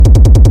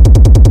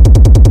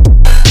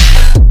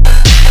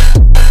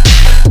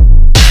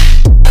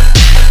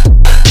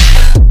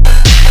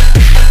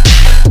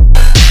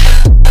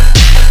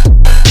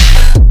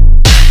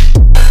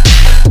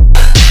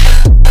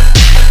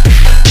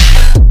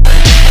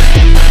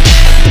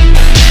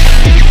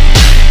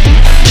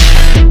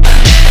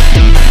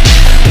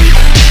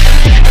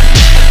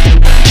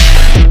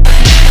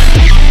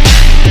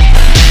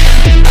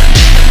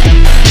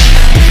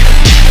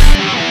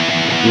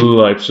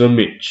Life's a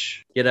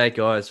Mitch. G'day,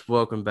 guys.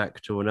 Welcome back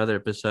to another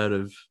episode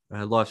of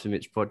Life's a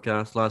Mitch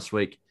podcast. Last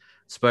week,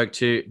 spoke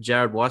to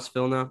Jared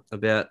Weisfellner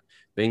about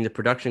being the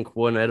production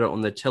coordinator on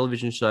the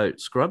television show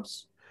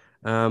Scrubs.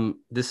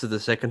 This is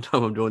the second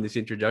time I'm doing this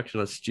introduction.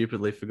 I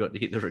stupidly forgot to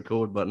hit the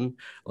record button,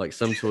 like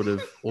some sort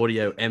of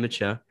audio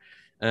amateur.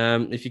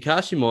 If you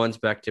cast your minds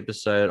back to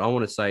episode, I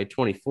want to say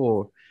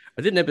 24,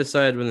 I did an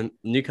episode with a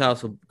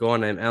Newcastle guy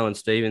named Alan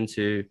Stevens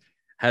who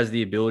has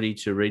the ability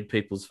to read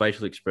people's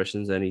facial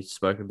expressions, and he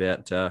spoke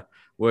about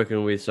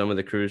working with some of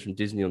the crews from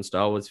Disney on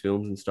Star Wars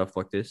films and stuff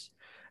like this.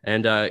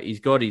 And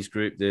he's got his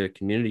group, the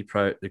Community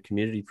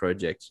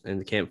Project, and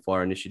the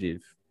Campfire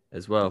Initiative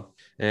as well.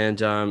 And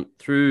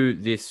through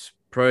this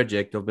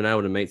project, I've been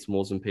able to meet some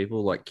awesome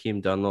people like Kim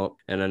Dunlop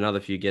and another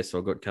few guests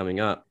I've got coming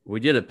up.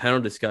 We did a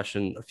panel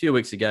discussion a few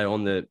weeks ago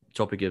on the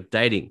topic of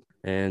dating,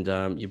 and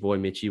your boy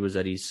Mitchy was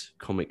at his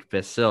comic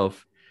best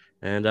self.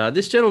 And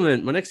this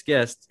gentleman, my next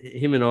guest,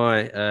 him and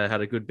I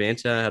had a good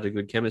banter, had a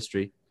good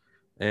chemistry,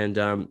 and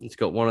it's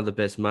got one of the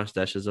best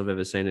mustaches I've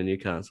ever seen in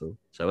Newcastle.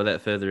 So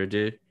without further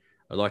ado,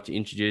 I'd like to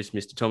introduce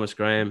Mr. Thomas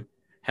Graham.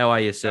 How are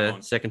you, sir?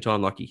 Second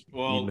time lucky.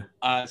 Well,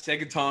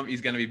 second time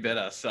is going to be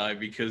better. So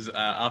because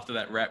after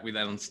that rap with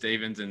Alan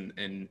Stevens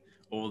and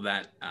all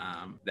that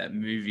that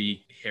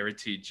movie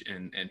heritage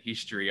and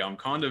history, I'm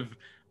kind of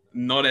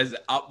not as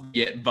up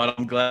yet, but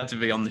I'm glad to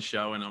be on the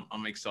show, and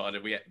I'm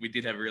excited. We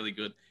did have a really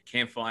good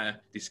campfire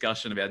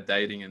discussion about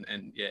dating,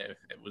 and yeah,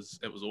 it was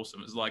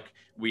awesome. It was like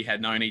we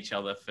had known each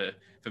other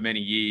for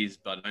many years,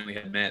 but only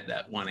had met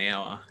that 1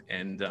 hour.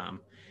 And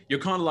you're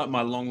kind of like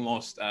my long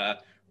lost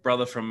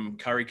brother from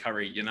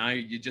Curry. You know,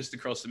 you're just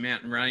across the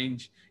mountain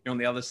range. You're on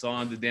the other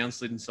side, the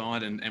downslidden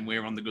side, and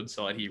we're on the good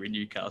side here in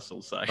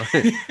Newcastle. So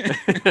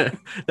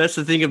that's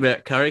the thing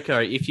about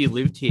Curry. If you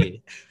lived here,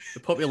 the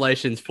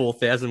population's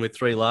 4,000 with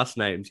 3 last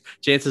names.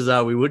 Chances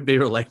are we would be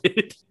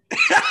related.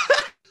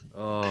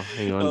 Oh,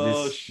 hang on.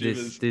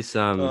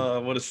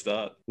 What a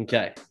start.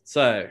 Okay,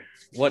 so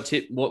what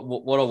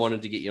I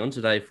wanted to get you on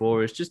today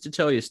for is just to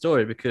tell you a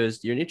story,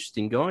 because you're an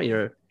interesting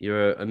guy.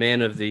 You're a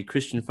man of the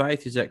Christian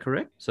faith. Is that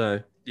correct? So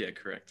yeah,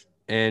 correct.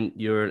 And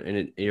you're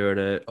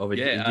of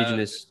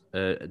Indigenous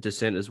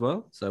descent as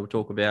well. So we'll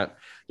talk about,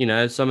 you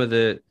know,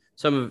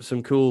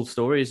 some cool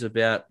stories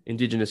about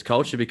Indigenous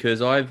culture,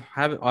 because I've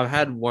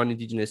had one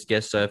Indigenous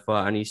guest so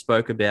far, and he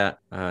spoke about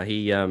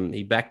he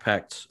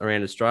backpacked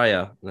around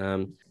Australia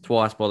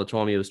twice by the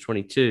time he was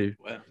 22.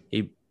 Wow.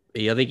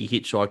 I think he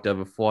hitchhiked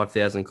over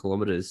 5,000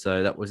 kilometers.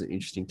 So that was an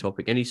interesting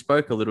topic. And he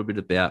spoke a little bit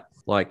about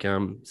like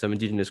some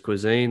Indigenous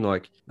cuisine.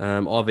 Like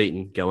I've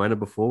eaten goanna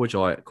before, which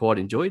I quite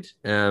enjoyed.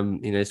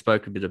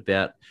 Spoke a bit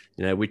about,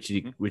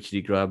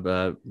 witchetty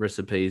grub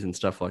recipes and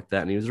stuff like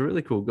that. And he was a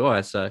really cool guy.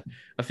 So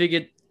I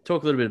figured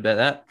talk a little bit about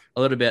that,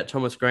 a little about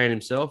Thomas Graham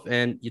himself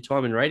and your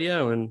time in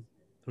radio, and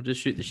we'll just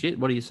shoot the shit.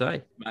 What do you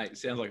say? Mate,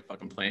 sounds like a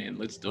fucking plan.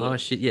 Let's do it. Oh,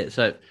 shit, yeah.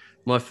 So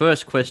my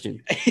first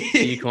question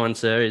to you, kind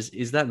sir,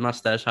 is that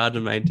mustache hard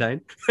to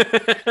maintain?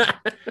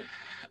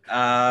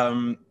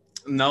 No,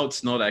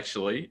 it's not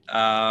actually.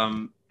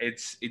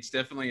 It's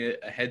definitely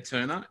a head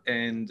turner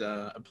and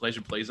a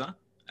pleasure pleaser.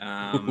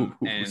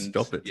 And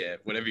stop it. Yeah,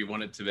 whatever you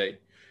want it to be.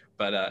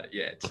 But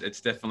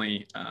it's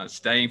definitely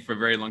staying for a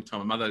very long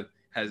time. My mother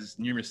has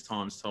numerous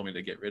times told me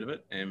to get rid of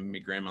it, and my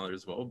grandmother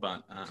as well.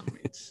 But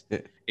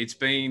it's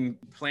been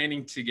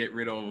planning to get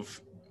rid of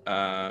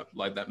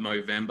like that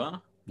Movember.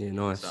 Yeah,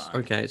 nice.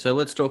 Okay, so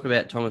let's talk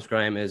about Thomas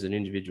Graham as an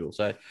individual.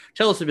 So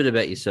tell us a bit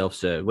about yourself,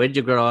 sir. Where did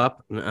you grow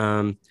up?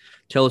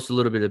 Tell us a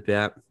little bit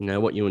about,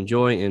 what you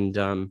enjoy, and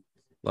how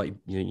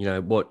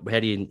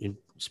do you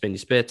spend your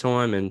spare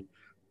time, and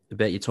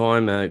about your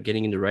time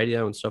getting into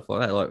radio and stuff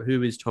like that. Like,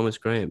 who is Thomas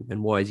Graham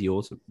and why is he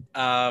awesome?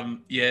 I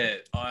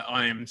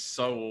am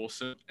so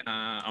awesome.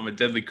 I'm a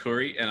deadly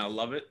curry and I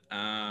love it.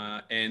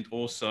 And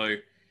also,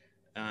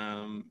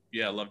 I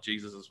love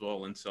Jesus as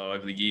well. And so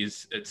over the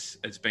years,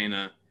 it's been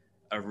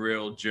a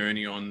real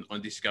journey on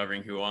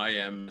discovering who I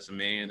am as a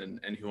man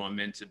and who I'm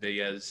meant to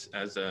be as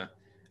a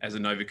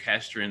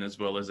Novocastrian, as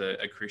well as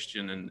a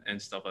Christian and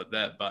stuff like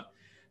that. But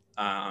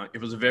it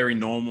was a very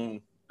normal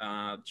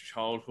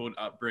childhood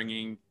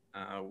upbringing.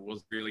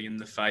 Was really in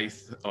the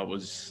faith. I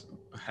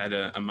had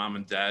a mum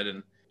and dad,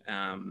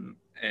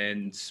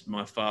 and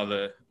my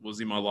father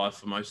was in my life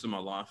for most of my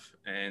life,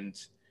 and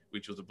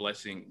which was a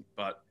blessing.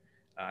 But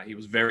he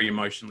was very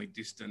emotionally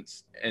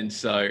distanced, and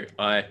so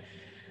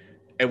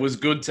it was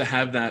good to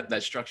have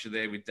that structure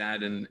there with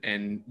dad,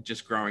 and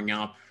just growing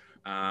up,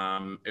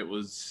 it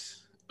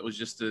was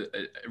just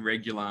a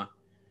regular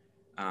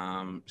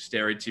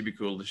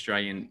stereotypical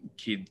Australian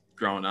kid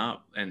growing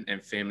up,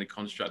 and family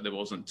construct. There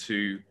wasn't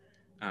too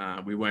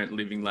we weren't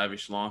living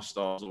lavish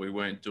lifestyles, or we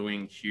weren't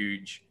doing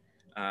huge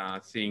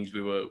things.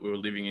 We were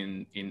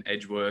living in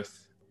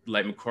Edgeworth,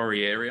 Lake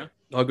Macquarie area.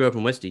 I grew up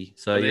in Westie,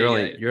 so you're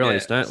only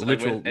stone, so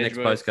literal next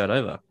postcode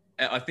over.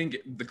 I think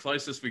the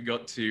closest we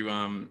got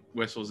to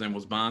West End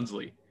was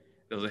Barnsley.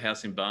 There was a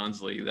house in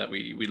Barnsley that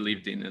we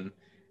lived in,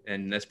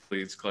 and that's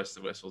probably as close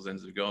to West End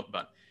as we got.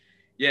 But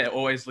yeah,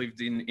 always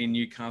lived in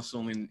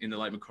Newcastle in the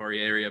Lake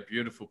Macquarie area.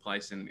 Beautiful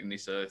place in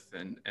this earth,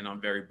 and I'm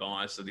very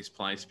biased to this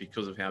place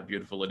because of how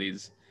beautiful it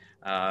is.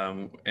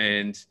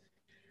 And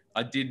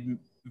I did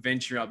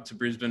venture up to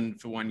Brisbane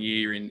for 1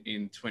 year in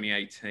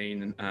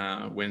 2018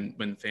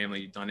 when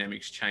family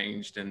dynamics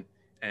changed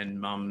and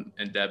mum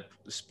and dad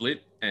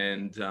split,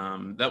 and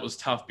that was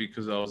tough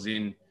because I was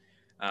in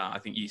I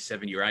think year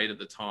 7, year 8 at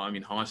the time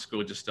in high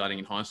school, just starting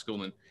in high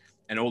school,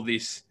 and all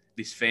this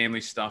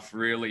family stuff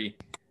really.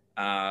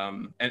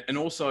 And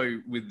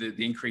also with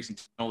the increase in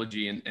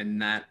technology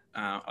and that,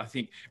 I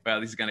think, wow,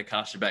 this is going to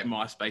cast you back,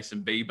 MySpace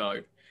and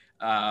Bebo.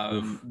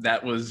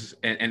 That was,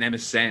 and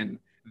MSN.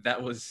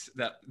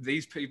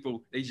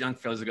 These young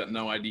fellas have got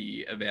no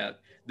idea about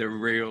the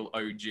real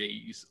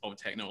OGs of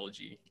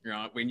technology,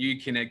 right? When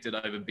you connected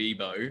over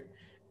Bebo,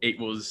 it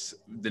was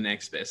the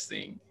next best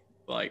thing.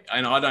 Like,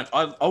 and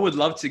I would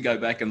love to go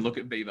back and look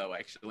at Bebo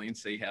actually and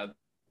see how,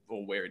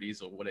 or where it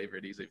is or whatever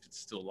it is, if it's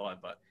still alive.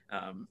 But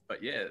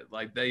yeah,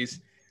 like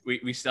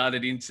we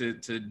started into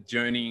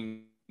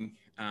journeying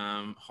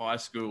high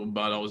school,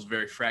 but I was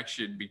very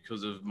fractured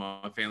because of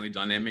my family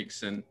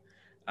dynamics and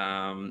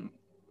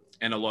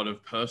a lot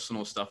of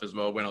personal stuff as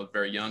well. When I was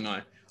very young,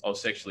 I was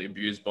sexually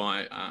abused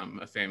by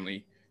a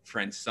family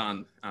friend's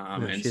son.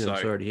 I'm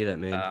sorry to hear that,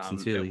 man.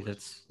 Sincerely,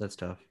 that's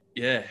tough.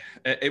 Yeah,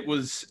 it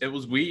was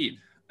weird.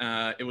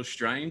 It was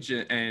strange,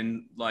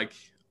 and like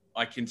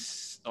I can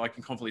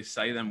confidently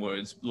say them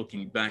words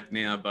looking back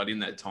now, but in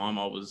that time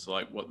I was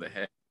like, what the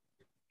heck?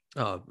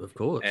 Oh, of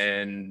course.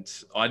 And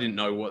I didn't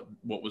know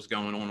what was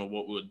going on or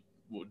what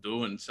we're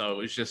doing. So it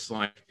was just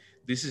like,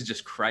 this is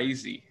just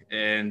crazy.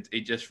 And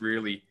it just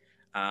really,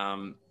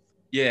 that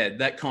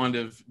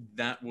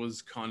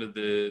was kind of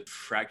the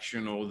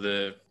fraction or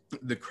the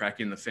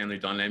crack in the family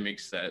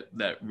dynamics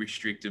that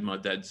restricted my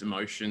dad's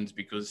emotions,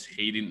 because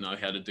he didn't know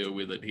how to deal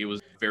with it. He was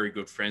very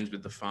good friends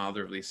with the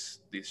father of this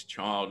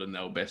child, and they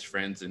were best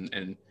friends.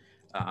 And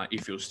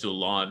if he was still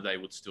alive, they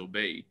would still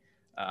be.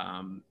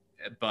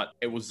 But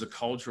it was the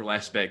cultural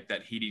aspect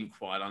that he didn't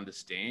quite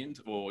understand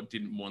or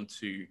didn't want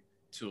to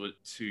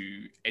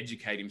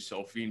educate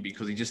himself in,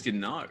 because he just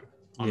didn't know.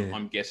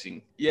 I'm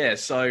guessing. Yeah.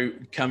 So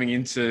coming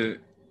into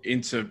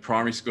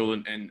primary school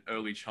and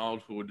early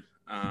childhood,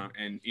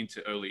 and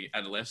into early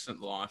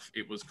adolescent life,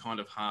 it was kind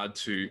of hard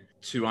to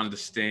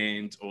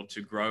understand or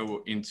to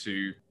grow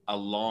into a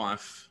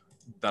life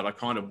that I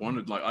kind of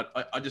wanted. Like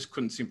I just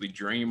couldn't simply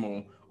dream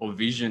or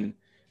vision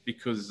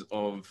because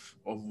of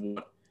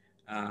what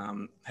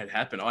had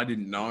happened. I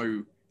didn't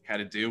know how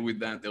to deal with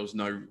that. There was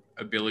no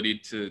ability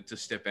to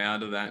step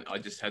out of that. I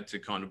just had to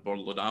kind of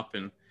bottle it up,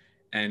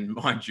 and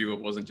mind you, it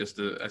wasn't just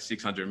a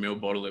 600 ml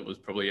bottle. It was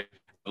probably a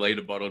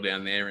liter bottle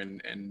down there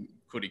and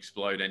could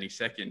explode any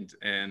second.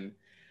 And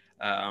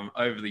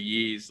over the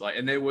years,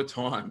 and there were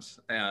times,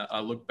 I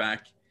look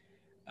back,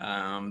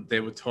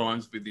 there were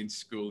times within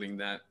schooling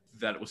that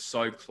it was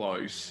so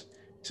close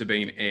to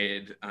being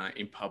aired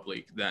in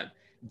public that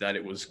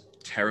it was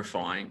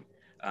terrifying.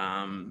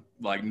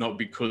 Not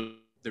because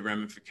the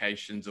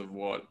ramifications of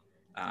what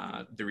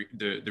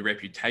the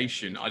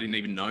reputation. I didn't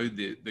even know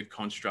the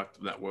construct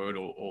of that word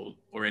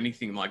or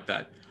anything like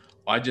that.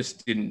 I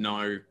just didn't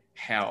know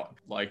how.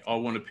 Like, I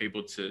wanted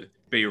people to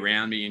be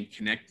around me and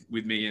connect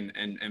with me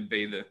and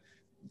be the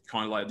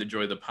kind of like the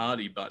joy of the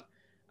party. But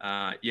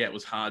it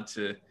was hard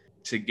to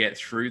get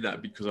through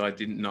that because I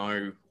didn't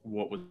know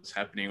what was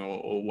happening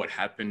or what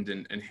happened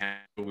and how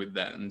with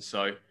that. And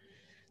so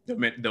there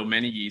were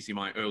many years in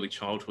my early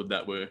childhood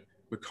that were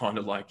kind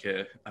of like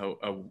a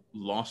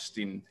lost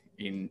in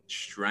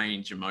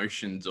strange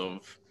emotions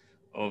of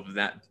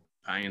that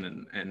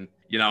pain. And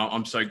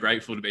I'm so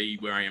grateful to be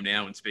where I am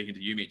now and speaking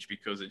to you, Mitch,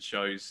 because it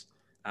shows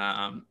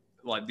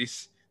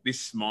this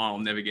smile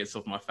never gets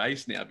off my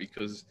face now,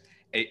 because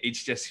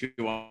it's just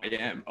who I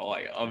am.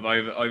 I've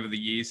over the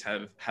years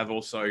have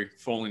also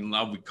fallen in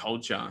love with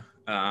culture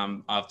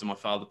after my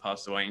father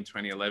passed away in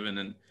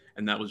 2011,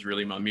 and that was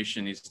really my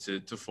mission, is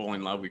to fall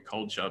in love with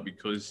culture,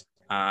 because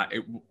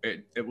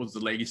it was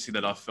the legacy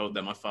that I felt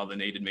that my father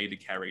needed me to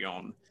carry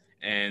on.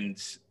 And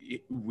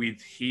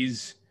with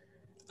his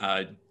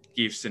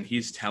gifts and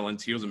his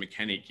talents, he was a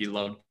mechanic. He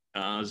loved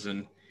cars,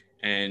 and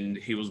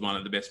he was one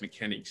of the best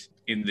mechanics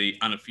in the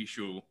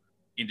unofficial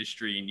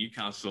industry in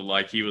Newcastle.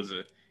 Like, he was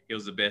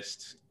the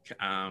best.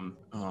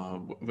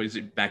 What is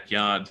it?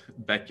 Backyard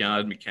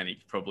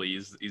mechanic probably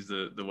is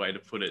the way to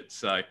put it.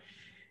 So,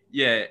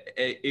 yeah,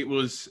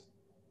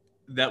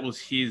 that was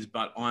his,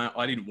 but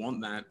I didn't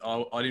want that.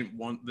 I didn't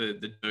want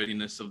the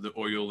dirtiness of the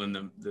oil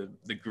and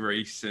the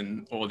grease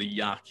or the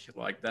yuck.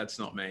 Like, that's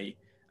not me.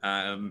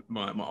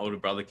 My older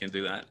brother can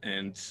do that,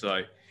 and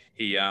so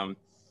he.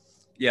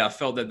 I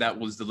felt that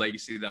was the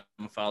legacy that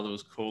my father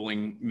was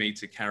calling me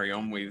to carry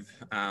on with.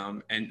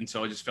 And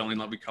so I just fell in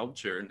love with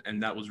culture.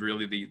 And that was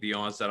really the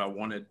eyes that I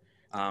wanted,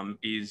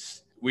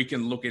 is we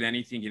can look at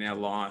anything in our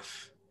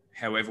life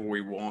however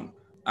we want.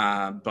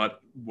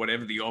 But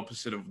whatever the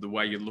opposite of the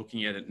way you're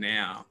looking at it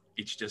now,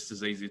 it's just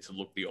as easy to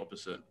look the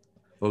opposite.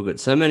 Well, good.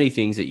 So many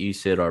things that you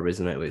said I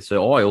resonate with.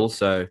 So I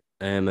also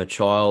am a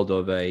child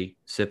of a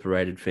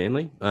separated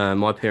family.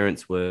 My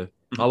parents were.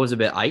 I was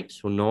about 8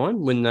 or 9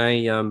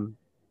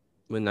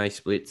 when they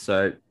split.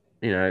 So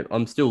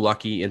I'm still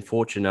lucky and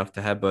fortunate enough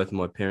to have both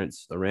my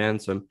parents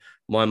around. So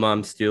my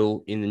mum's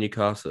still in the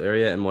Newcastle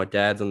area, and my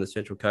dad's on the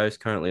Central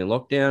Coast, currently in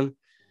lockdown.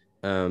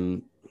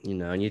 Um,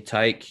 and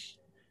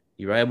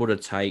you're able to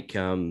take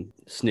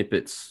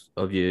snippets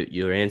of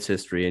your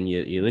ancestry and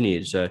your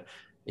lineage. So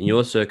in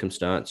your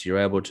circumstance, you're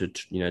able to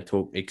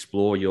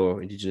explore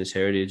your Indigenous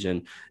heritage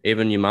and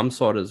even your mum's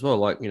side as well.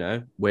 Like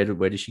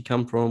where does she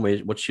come from?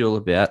 What's she all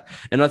about?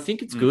 And I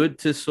think it's good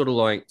to sort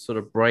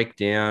of break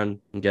down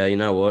and go, you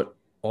know what,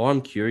 I'm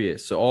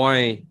curious. So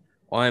I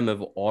am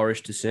of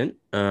Irish descent.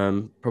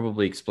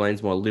 Probably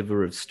explains my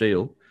liver of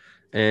steel.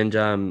 And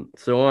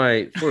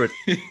so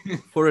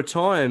for a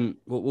time,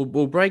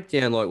 we'll break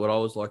down like what I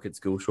was like at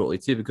school shortly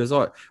too, because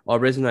I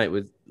resonate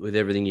with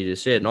everything you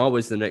just said, and I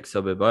was the next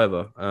suburb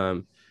over.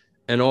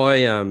 And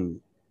I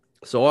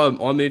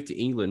moved to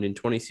England in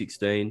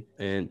 2016,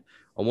 and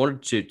I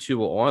wanted to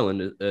tour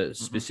Ireland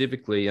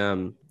specifically.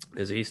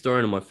 As a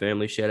historian of my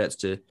family, shout outs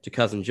to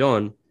cousin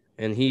John,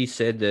 and he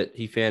said that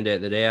he found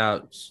out that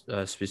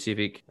our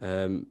specific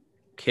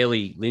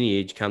Kelly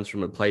lineage comes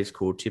from a place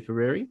called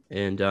Tipperary,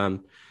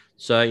 and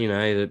so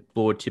the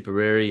board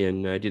Tipperary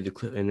and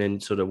and then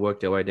sort of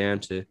worked our way down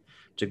to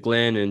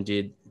Glen and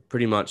did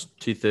pretty much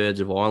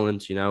 2/3 of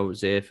Ireland. I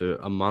was there for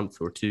a month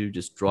or two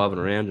just driving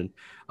around, and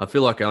I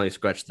feel like I only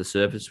scratched the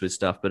surface with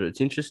stuff, but it's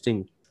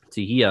interesting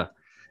to hear.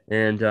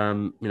 And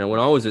when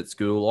I was at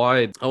school,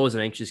 I was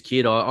an anxious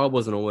kid. I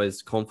wasn't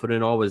always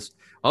confident.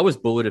 I was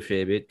bullied a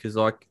fair bit because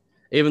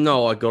even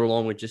though I got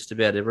along with just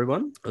about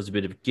everyone, I was a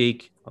bit of a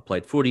geek. I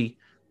played footy,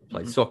 I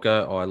played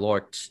soccer. I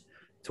liked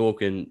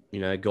talking,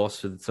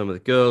 goss with some of the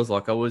girls.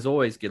 Like I was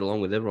always get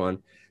along with everyone,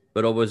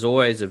 but I was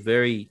always a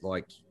very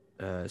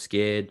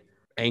scared,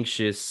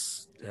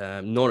 anxious.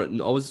 I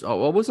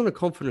wasn't a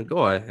confident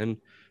guy,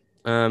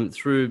 and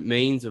through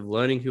means of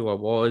learning who I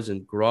was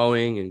and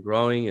growing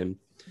and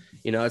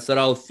it's that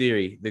old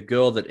theory: the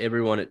girl that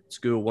everyone at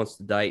school wants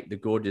to date, the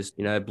gorgeous,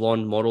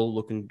 blonde model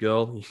looking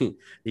girl.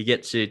 You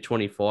get to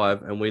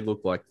 25 and we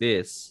look like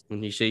this,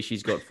 and you see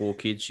she's got 4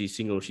 kids, she's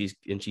single, she's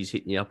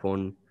hitting you up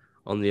on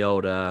the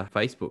old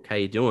Facebook. How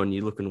you doing?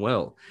 You looking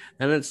well?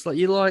 And it's like,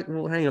 you're like,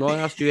 well, hang on, I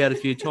asked you out a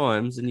few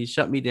times and you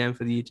shut me down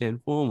for the year 10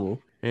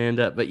 formal. And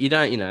but you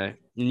don't,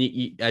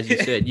 as you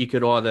said, you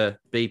could either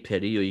be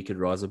petty or you could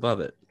rise above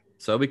it.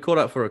 So we caught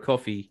up for a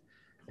coffee,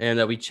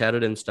 and we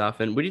chatted and stuff,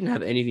 and we didn't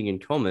have anything in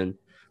common,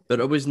 but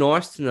it was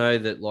nice to know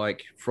that,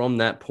 like, from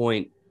that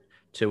point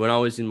to when I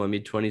was in my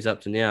mid-20s up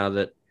to now,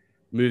 that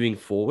moving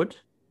forward,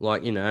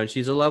 like, and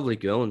she's a lovely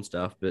girl and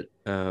stuff, but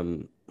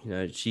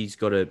she's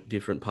got a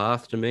different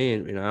path to me,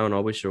 and and I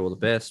wish her all the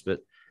best.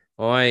 But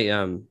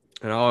I'm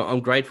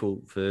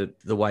grateful for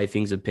the way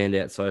things have panned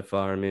out so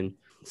far. I mean,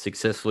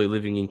 successfully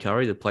living in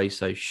Curry, the place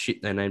so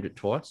shit they named it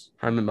twice.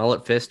 Home a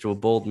mullet fest to a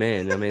bald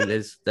man. I mean,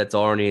 that's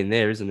irony in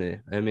there, isn't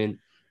there? I mean,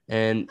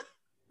 and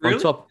really?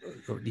 On top,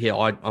 yeah,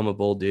 I'm a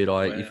bald dude.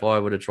 If I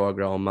were to try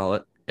grow a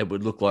mullet, it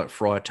would look like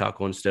Friar Tuck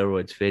on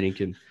steroids feeding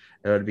him.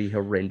 It would be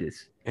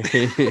horrendous.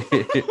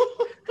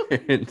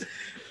 And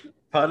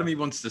part of me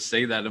wants to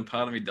see that, and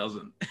part of me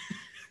doesn't.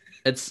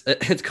 It's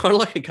kind of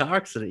like a car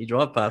accident. You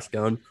drive past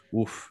going,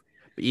 "Oof,"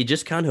 but you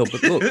just can't help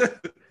but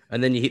look.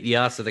 And then you hit the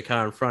ass of the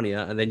car in front of you,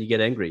 and then you get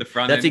angry.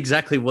 That's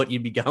exactly what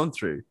you'd be going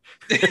through.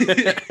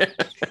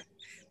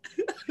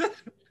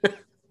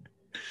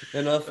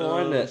 And I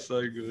find that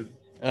so good.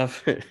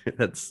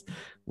 That's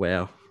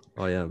wow.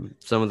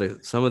 Some of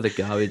the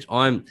garbage.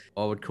 I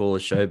would call a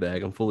show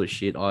bag. I'm full of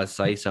shit. I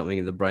say something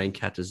and the brain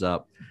catches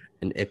up,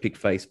 and epic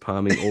face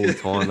palming all the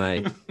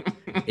time.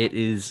 It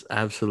is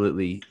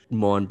absolutely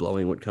mind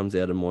blowing what comes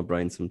out of my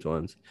brain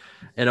sometimes.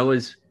 And I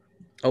was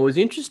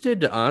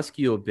interested to ask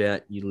you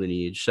about your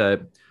lineage. So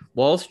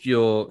whilst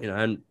you're,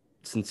 and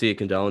sincere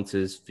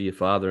condolences for your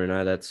father,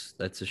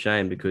 that's a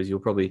shame because you're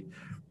probably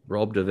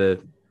robbed of a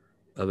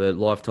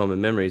lifetime of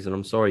memories, and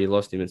I'm sorry you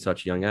lost him at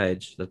such a young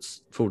age.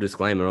 That's full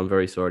disclaimer. I'm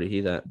very sorry to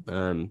hear that.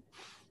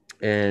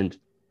 And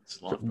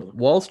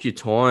whilst your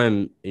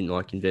time in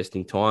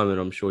investing time, and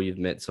I'm sure you've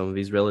met some of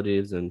his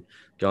relatives and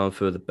going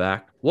further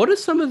back, what are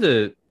some of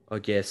the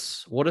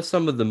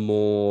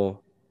more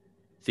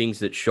things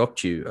that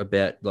shocked you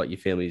about your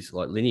family's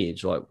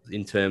lineage,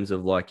 in terms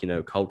of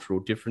cultural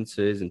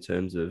differences, in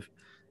terms of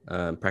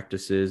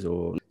practices,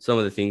 or some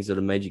of the things that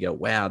have made you go,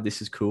 wow,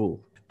 this is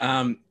cool?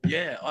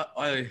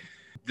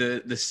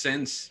 The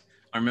sense,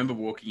 I remember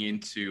walking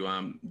into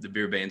the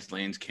Birrabans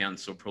Lands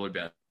Council probably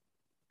about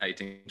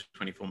 18 to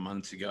 24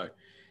 months ago,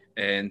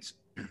 and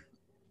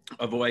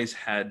I've always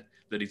had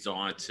the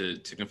desire to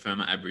confirm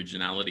my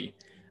Aboriginality,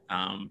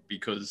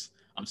 because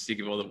I'm sick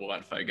of all the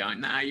white folk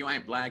going, nah, you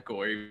ain't black,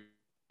 or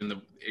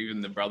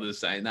even the brothers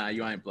saying, nah,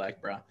 you ain't black,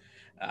 bruh.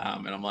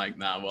 And I'm like,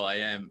 nah, well, I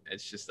am.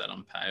 It's just that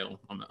I'm pale.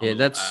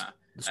 That's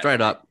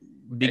straight up.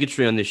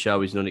 Bigotry on this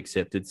show is not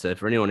accepted. So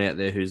for anyone out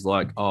there who's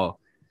like, oh,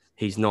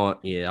 he's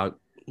not,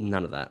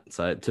 none of that.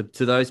 So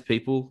to those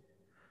people,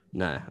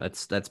 no,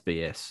 that's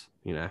BS.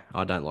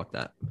 I don't like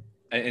that.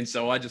 and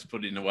so I just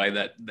put it in a way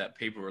that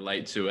people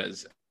relate to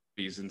as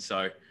is, and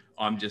so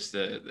I'm just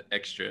the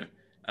extra,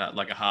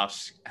 like a half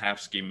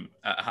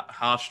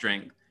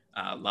strength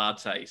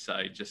latte,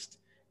 so just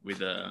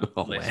with a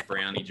less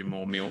brownie and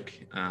more milk.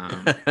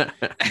 I'm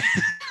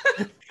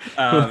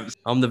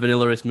the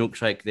vanilla-est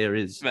milkshake there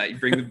is. Mate,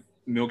 bring the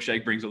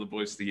milkshake brings all the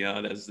boys to the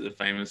yard, as the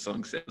famous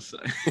song says. So.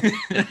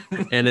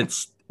 And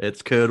it's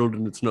curdled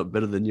and it's not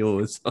better than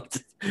yours.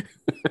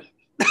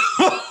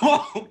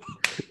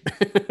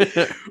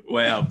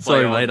 Wow.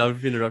 Sorry, mate,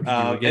 I've interrupted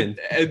you again.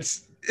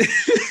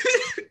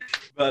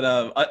 But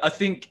I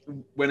think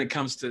when it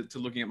comes to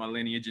looking at my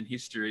lineage and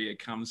history, it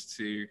comes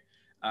to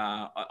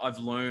I've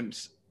learned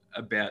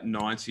about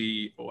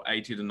 90 or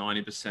 80 to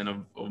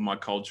 90% of my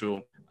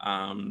cultural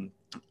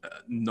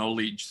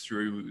knowledge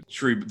through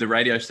the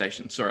radio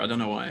station. Sorry, I don't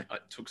know why it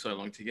took so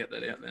long to get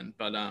that out then.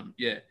 But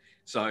yeah,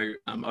 so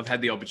I've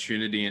had the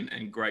opportunity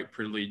and great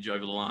privilege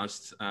over the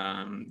last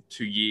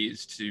 2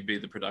 years to be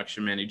the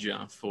production manager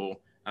for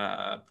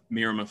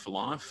Mirama for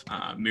Life.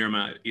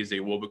 Mirama is the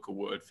Awabakal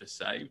word for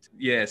saved.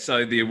 Yeah,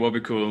 so the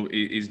Awabakal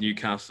is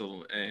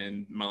Newcastle,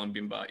 and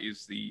Mullumbimba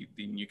is the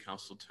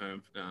Newcastle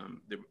term,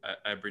 the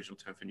Aboriginal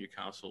term for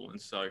Newcastle.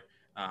 And so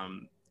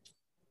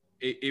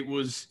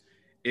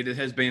it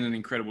has been an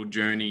incredible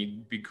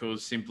journey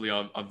because simply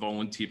I've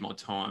volunteered my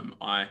time.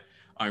 I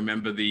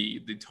remember the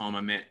time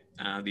I met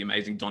the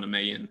amazing Donna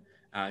Meehan,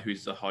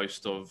 who's the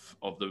host of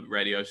the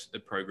radio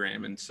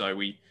program, and so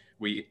we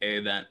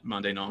air that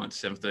Monday night,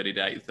 7:30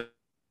 to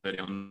 8:30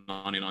 on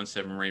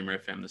 99.7 Reamer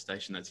FM, the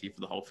station that's here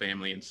for the whole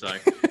family. And so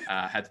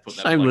had to put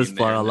that shameless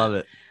plug in there. I love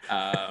it.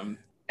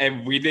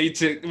 And we need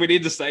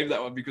to save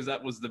that one because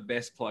that was the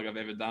best plug I've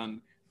ever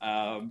done.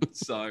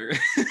 So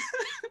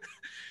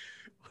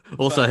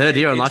also heard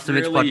here on Life to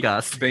Mitch really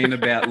podcast. Been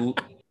about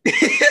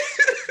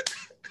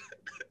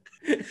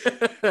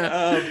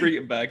bring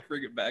it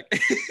back.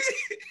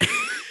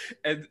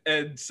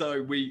 and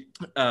so we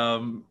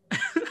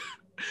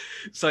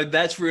so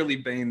that's really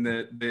been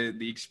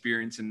the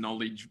experience and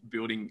knowledge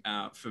building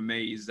for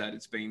me, is that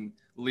it's been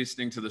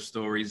listening to the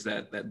stories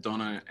that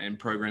Donna and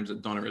programs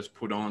that Donna has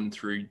put on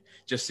through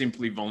just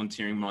simply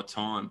volunteering my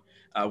time.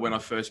 When I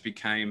first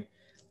became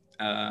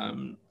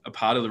a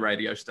part of the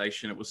radio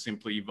station, it was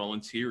simply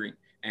volunteering.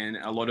 And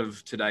a lot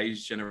of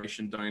today's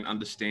generation don't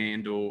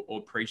understand or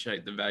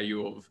appreciate the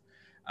value of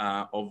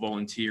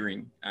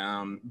volunteering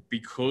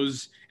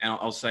because, and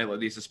I'll say it like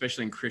this,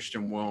 especially in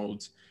Christian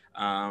worlds,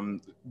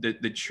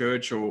 the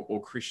church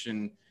or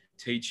Christian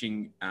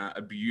teaching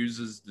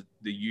abuses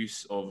the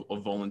use of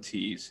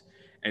volunteers.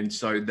 And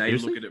so they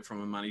look at it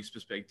from a money's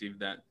perspective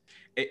that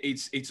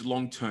it's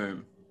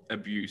long-term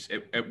abuse.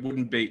 It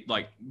wouldn't be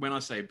like, when I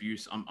say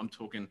abuse, I'm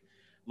talking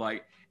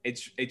like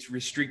it's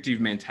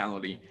restrictive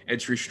mentality.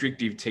 It's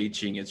restrictive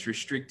teaching. It's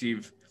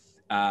restrictive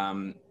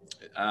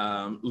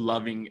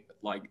loving.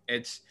 Like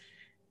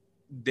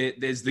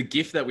there's the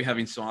gift that we have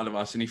inside of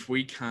us. And if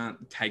we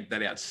can't take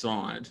that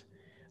outside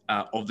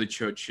of the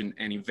church and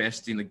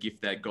invest in the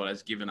gift that God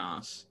has given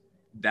us,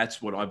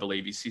 that's what I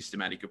believe is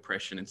systematic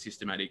oppression and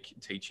systematic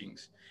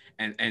teachings.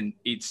 And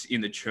it's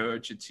in the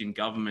church, it's in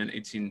government,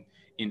 it's in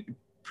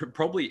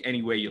probably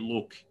anywhere you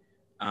look,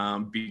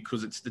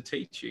 because it's the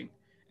teaching.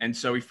 And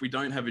so if we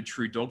don't have a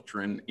true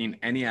doctrine in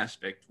any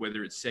aspect,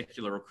 whether it's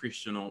secular or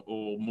Christian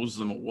or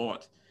Muslim or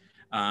what,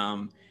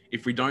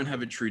 if we don't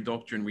have a true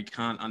doctrine, we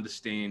can't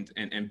understand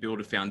and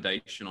build a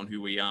foundation on who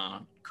we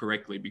are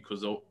correctly,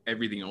 because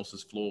everything else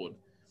is flawed.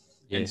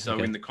 Yeah, and so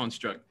in the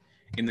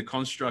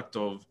construct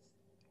of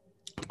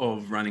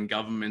running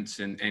governments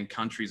and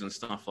countries and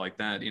stuff like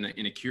that,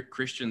 in a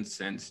Christian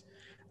sense,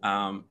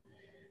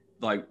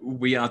 like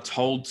we are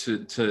told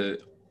to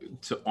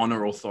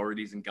honor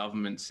authorities and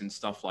governments and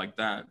stuff like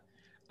that.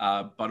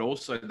 But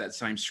also that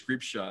same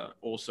scripture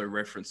also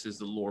references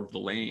the law of the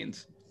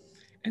land.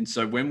 And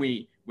so when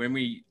we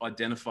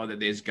identify that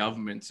there's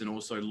governments and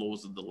also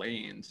laws of the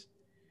land,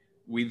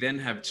 we then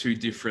have two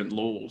different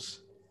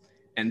laws.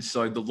 And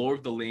so the law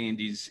of the land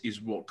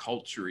is what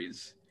culture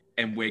is,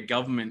 and where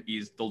government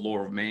is the law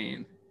of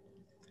man.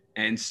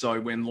 And so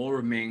when law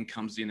of man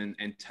comes in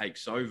and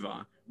takes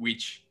over,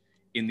 which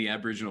in the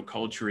Aboriginal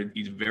culture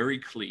is very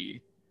clear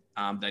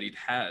that it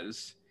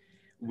has,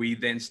 we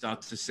then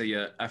start to see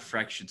a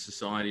fractured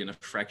society and a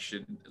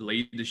fractured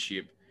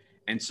leadership.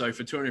 And so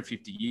for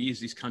 250 years,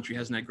 this country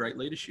hasn't had great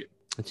leadership.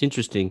 It's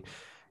interesting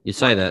you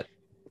say that,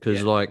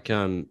 because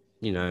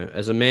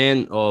as a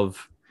man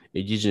of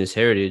Indigenous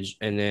heritage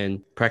and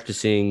then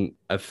practicing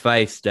a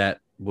faith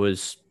that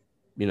was,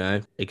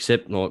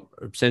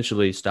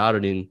 essentially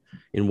started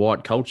in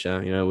white culture,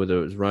 whether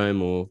it was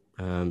Rome or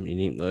in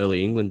the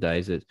early England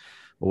days or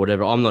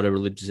whatever. I'm not a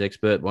religious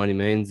expert by any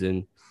means.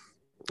 And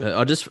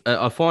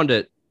I find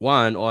it,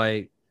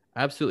 I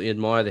absolutely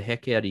admire the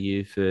heck out of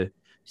you for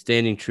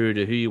standing true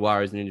to who you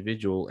are as an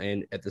individual.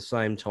 And at the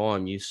same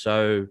time, you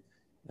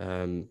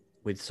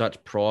with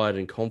such pride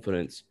and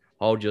confidence,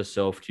 hold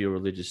yourself to your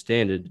religious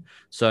standard.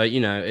 So,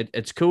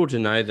 it's cool to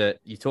know that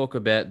you talk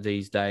about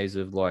these days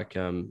of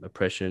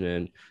oppression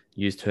and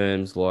use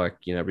terms like,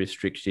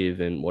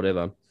 restrictive and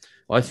whatever.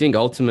 I think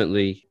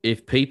ultimately,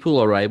 if people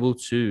are able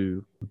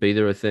to be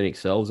their authentic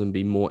selves and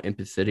be more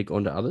empathetic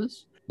onto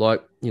others,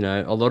 like,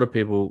 a lot of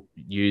people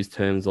use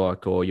terms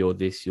like, oh, you're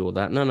this, you're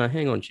that. No, no,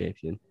 hang on,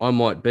 champion. I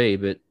might be,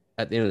 but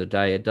at the end of the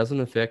day, it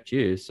doesn't affect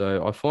you.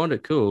 So I find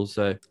it cool.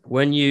 So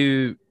when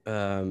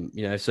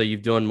so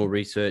you've done more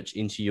research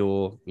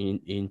into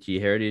into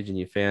your heritage and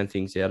you found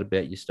things out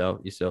about yourself.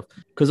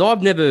 Because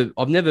I've never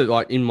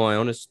like in my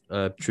honest,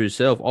 true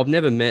self, I've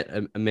never met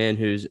a man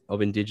who's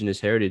of Indigenous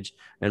heritage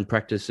and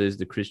practices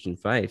the Christian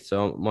faith.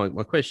 So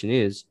my question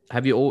is,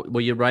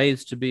 were you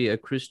raised to be a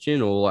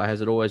Christian, or has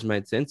it always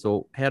made sense,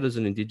 or how does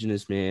an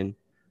Indigenous man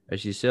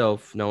as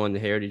yourself, knowing the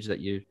heritage that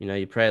you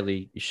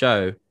proudly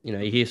show, you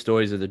hear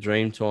stories of the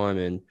dream time,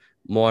 and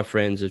my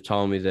friends have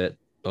told me that,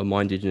 or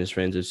my Indigenous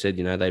friends have said,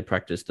 they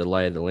practice the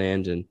lay of the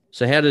land. And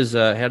so how does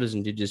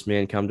Indigenous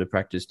man come to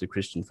practice the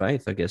Christian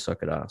faith? I guess I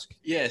could ask.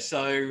 Yeah,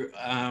 so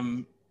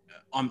I'm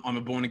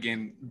a born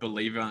again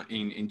believer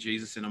in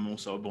Jesus, and I'm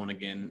also a born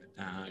again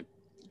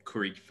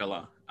Koori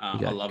fella. I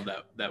Okay. love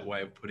that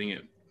way of putting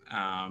it,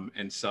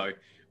 and so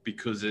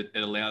because it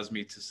allows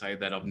me to say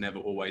that I've never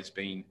always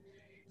been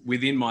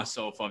within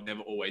myself. I've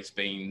never always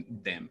been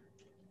them.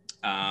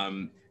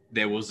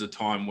 There was a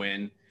time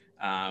when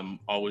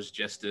I was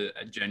just a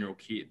general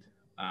kid,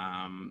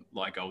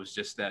 like I was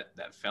just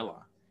that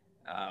fella.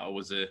 I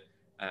was a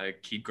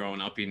kid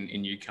growing up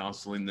in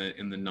Newcastle in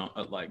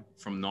the like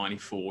from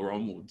 '94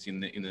 onwards in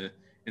the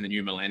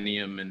new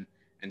millennium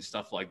and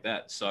stuff like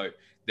that. So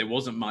there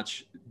wasn't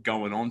much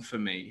going on for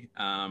me.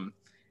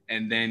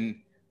 And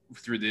then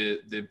through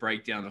the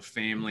breakdown of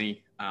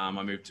family, I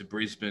moved to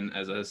Brisbane,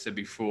 as I said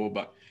before.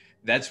 But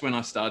that's when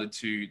I started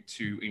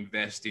to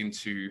invest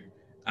into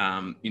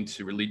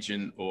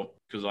religion, or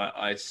because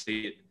I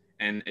see it,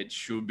 and it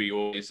should be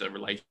always a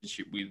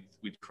relationship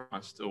with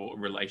Christ, or a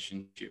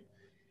relationship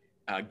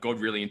God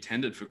really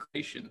intended for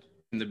creation.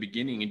 In the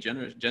beginning, in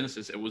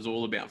Genesis, it was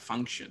all about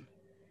function.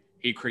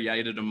 He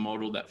created a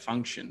model that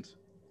functioned.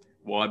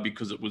 Why?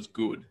 Because it was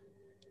good.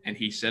 And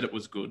he said it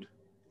was good.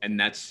 And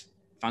that's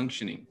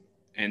functioning.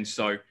 And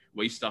so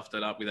we stuffed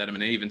it up with Adam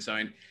and Eve. And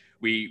so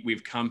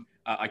we've come,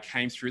 I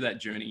came through that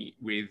journey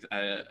with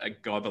a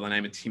guy by the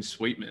name of Tim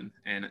Sweetman,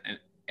 and an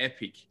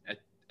epic,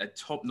 a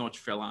top-notch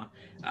fella,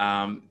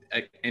 an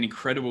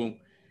incredible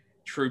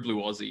true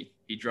blue Aussie.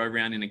 He drove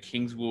around in a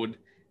Kingswood,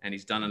 and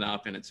he's done it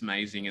up, and it's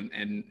amazing.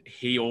 And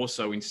he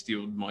also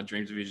instilled my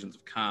dreams and visions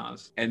of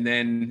cars. And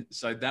then,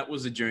 so that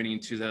was a journey in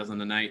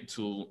 2008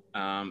 till,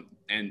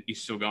 and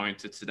is still going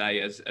to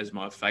today as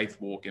my faith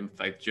walk and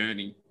faith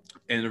journey.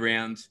 And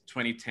around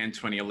 2010,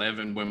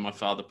 2011, when my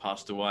father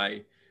passed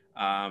away,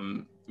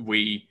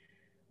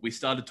 we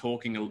started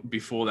talking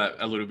before that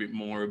a little bit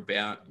more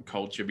about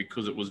culture,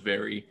 because it was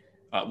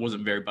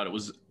wasn't very, but it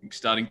was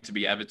starting to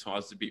be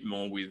advertised a bit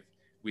more with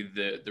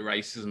the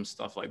racism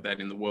stuff like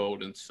that in the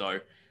world. And so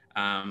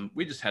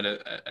we just had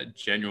a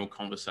general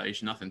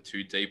conversation, nothing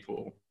too deep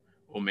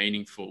or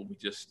meaningful. We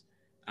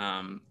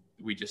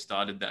just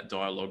started that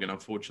dialogue, and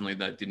unfortunately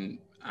that didn't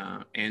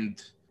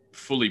end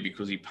fully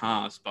because he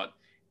passed, but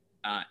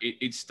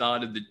it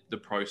started the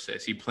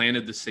process. He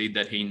planted the seed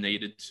that he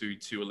needed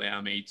to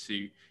allow me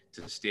to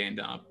stand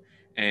up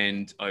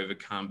and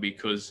overcome,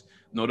 because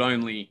not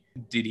only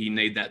did he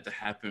need that to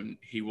happen,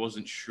 he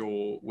wasn't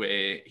sure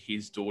where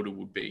his daughter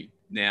would be.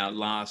 Now,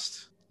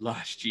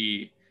 last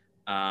year,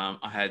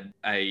 I had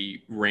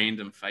a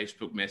random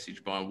Facebook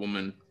message by a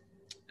woman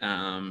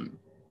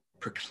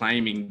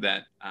proclaiming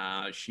that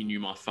she knew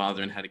my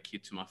father and had a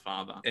kid to my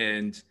father.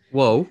 And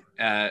Whoa.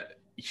 Yeah,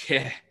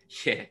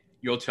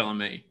 you're telling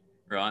me,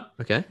 right?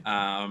 Okay.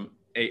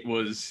 It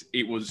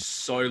was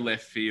so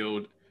left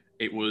field.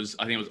 I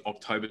think it was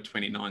October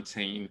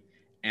 2019,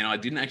 and I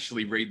didn't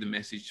actually read the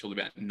message till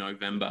about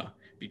November,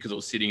 because it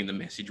was sitting in the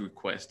message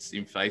requests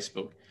in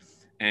Facebook,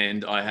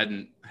 and I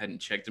hadn't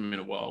checked them in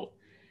a while.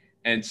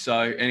 And so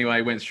anyway,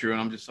 I went through,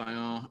 and I'm just like,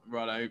 oh,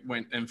 right. I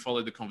went and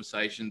followed the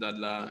conversation,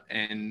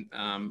 and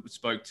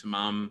spoke to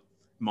my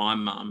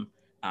mum,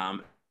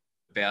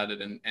 about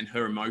it, and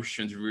her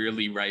emotions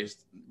really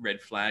raised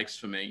red flags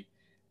for me,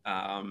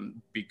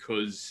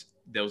 because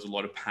there was a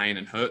lot of pain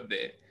and hurt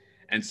there.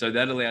 And so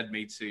that allowed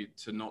me to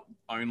not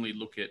only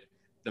look at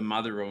the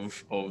mother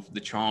of the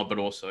child, but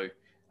also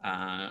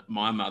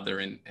my mother,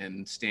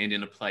 and stand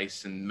in a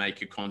place and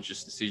make a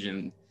conscious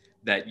decision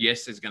that,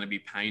 yes, there's going to be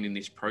pain in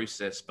this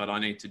process, but I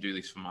need to do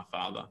this for my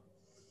father.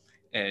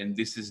 And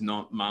this is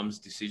not mum's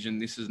decision.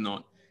 This is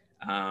not,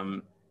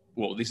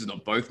 this is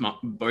not both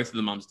of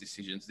the mum's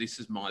decisions. This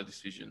is my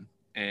decision.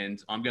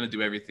 And I'm going to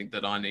do everything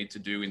that I need to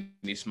do in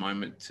this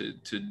moment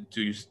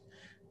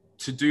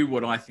to do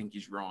what I think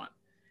is right.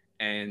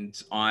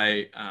 And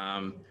I,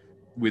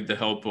 with the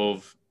help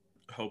of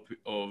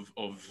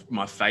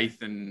my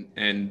faith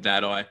and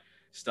that, I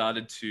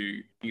started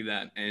to do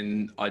that,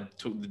 and I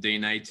took the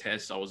DNA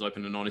test. I was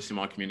open and honest in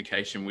my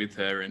communication with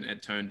her, and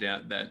it turned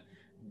out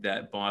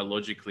that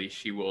biologically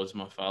she was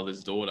my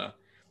father's daughter.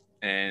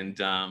 And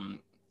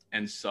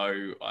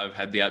so I've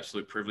had the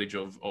absolute privilege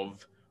of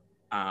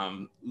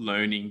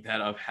learning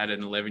that I've had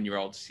an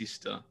 11-year-old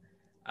sister,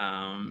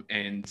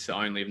 and to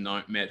only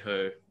have met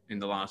her in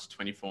the last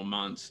 24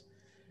 months.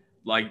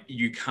 Like,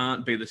 you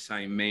can't be the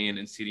same man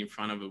and sit in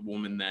front of a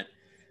woman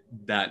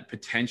that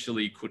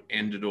potentially could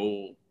end it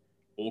all,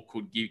 or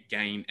could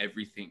gain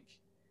everything.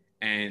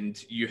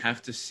 And you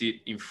have to sit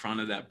in front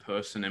of that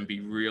person and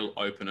be real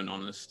open and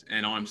honest.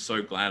 And I'm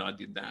so glad I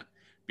did that,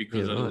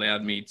 because it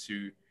allowed me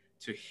to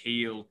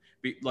heal.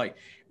 Like,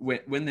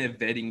 when they're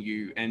vetting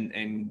you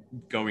and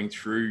going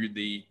through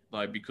the,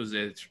 like, because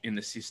they're in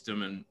the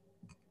system, and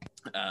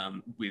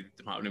with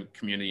Department of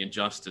Community and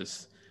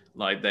Justice,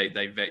 like they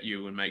vet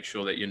you and make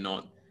sure that you're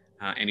not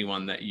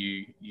anyone that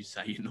you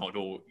say you're not,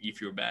 or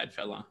if you're a bad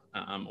fella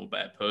or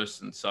bad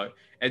person. So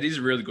it is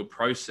a really good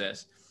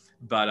process,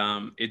 but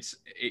it's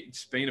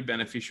been a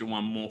beneficial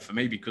one more for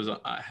me, because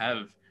I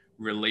have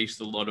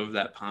released a lot of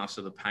that past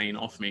of the pain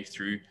off me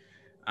through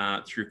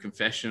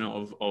confession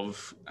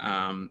of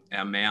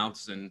our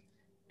mouths,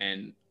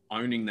 and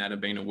owning that and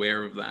being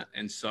aware of that.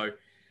 And so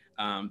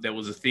there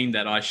was a thing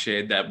that I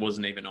shared that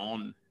wasn't even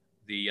on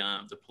the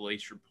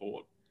police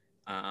report.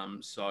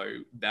 So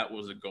that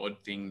was a God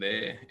thing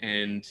there,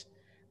 and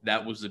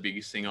that was the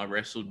biggest thing I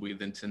wrestled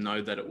with. And to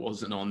know that it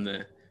wasn't on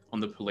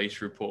the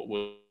police report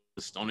was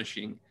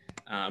astonishing.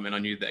 And I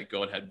knew that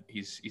God had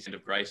his hand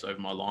of grace over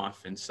my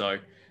life, and so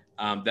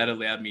that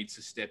allowed me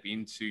to step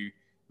into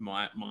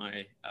my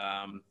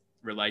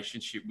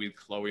relationship with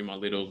Chloe, my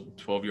little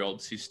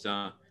 12-year-old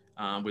sister,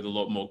 with a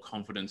lot more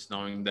confidence,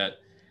 knowing that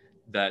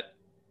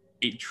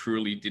it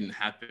truly didn't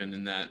happen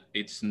and that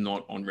it's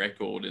not on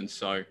record. And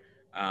so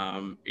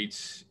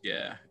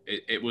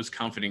it was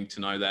comforting to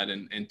know that,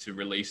 and to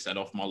release that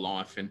off my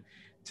life, and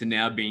to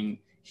now being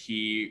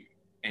here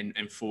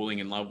and falling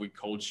in love with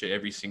culture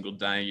every single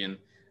day, and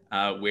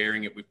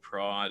wearing it with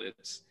pride.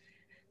 It's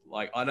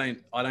like,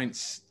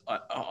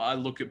 I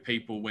look at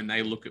people when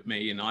they look at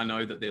me, and I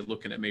know that they're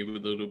looking at me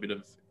with a little bit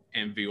of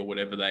envy or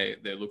whatever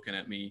they're looking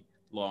at me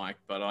like,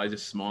 but I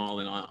just smile,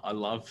 and I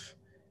love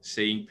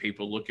seeing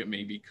people look at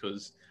me,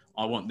 because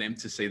I want them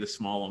to see the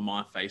smile on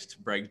my face,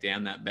 to break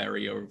down that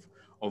barrier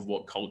of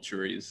what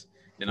culture is.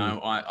 You know,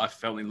 I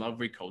fell in love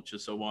with culture,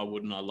 so why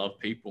wouldn't I love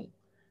people?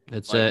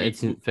 It's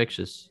it's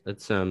infectious.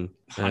 It's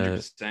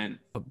 100%.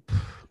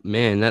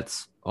 Man,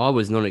 I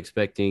was not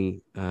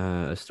expecting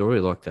a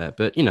story like that,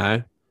 but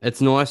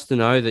it's nice to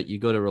know that you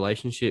got a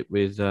relationship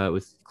with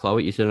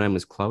Chloe. You said her name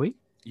was Chloe?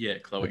 Yeah,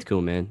 Chloe. That's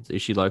cool, man.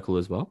 Is she local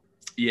as well?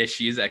 Yeah,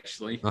 she is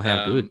actually. Oh,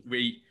 how good.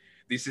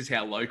 This is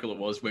how local it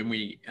was when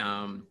we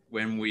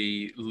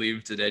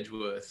lived at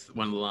Edgeworth,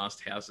 one of the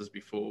last houses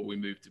before we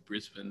moved to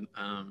Brisbane.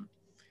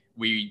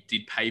 We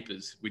did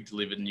papers. We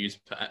delivered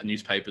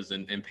newspapers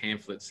and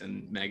pamphlets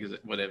and magazine,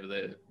 whatever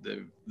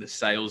the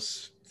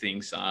sales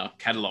things are,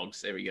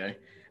 catalogs. There we go.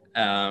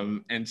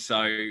 And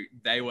so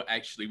they were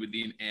actually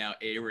within our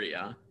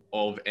area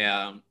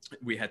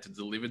we had to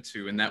deliver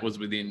to, and that was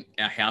within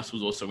our house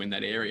was also in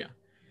that area.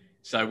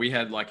 So we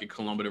had like a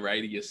kilometre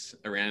radius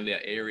around our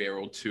area,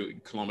 or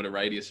 2-kilometre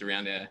radius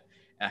around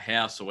our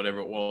house, or whatever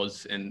it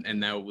was, and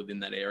they were within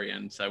that area.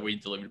 And so we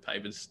delivered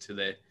papers to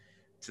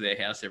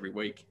their house every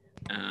week.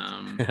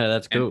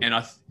 That's cool. And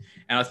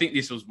I think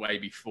this was way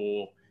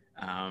before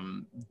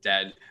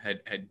Dad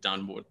had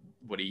done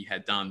what he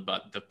had done,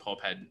 but the pop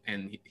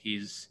and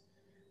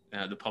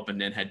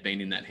Ned had been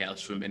in that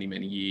house for many,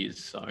 many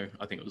years. So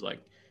I think it was like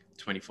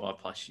 25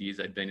 plus years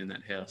they'd been in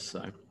that house.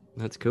 So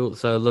that's cool.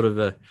 So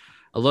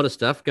a lot of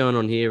stuff going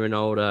on here in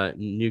old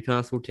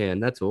Newcastle town.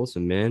 That's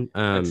awesome, man.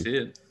 That's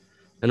it.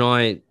 And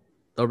I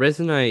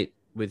resonate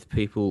with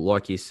people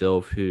like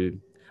yourself who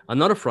are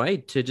not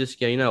afraid to just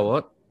go, you know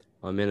what?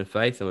 I'm a man of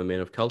faith. I'm a man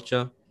of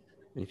culture.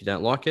 And if you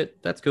don't like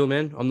it, that's cool,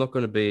 man. I'm not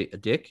going to be a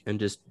dick and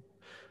just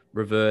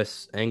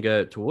reverse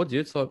anger towards you.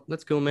 It's like,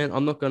 that's cool, man.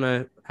 I'm not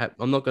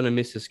gonna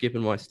miss a skip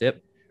in my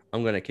step.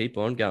 I'm gonna keep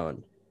on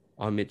going.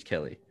 I'm Mitch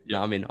Kelly.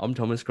 Yep. No, I'm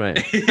Thomas Graham.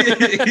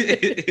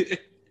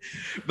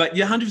 But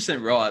you're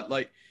 100% right.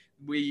 Like,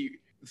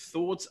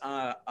 thoughts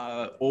are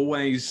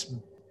always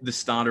the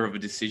starter of a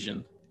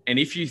decision. And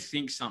if you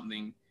think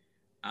something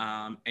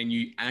and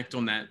you act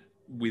on that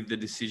with the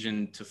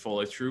decision to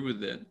follow through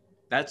with it,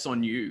 that's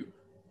on you,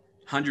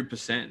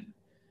 100%.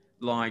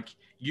 Like,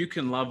 you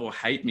can love or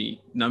hate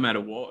me no matter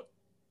what.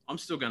 I'm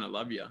still going to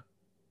love you.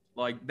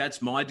 Like,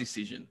 that's my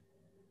decision.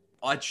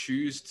 I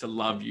choose to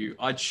love you.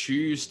 I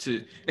choose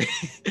to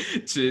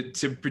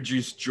to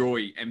produce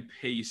joy and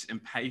peace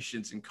and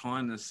patience and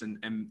kindness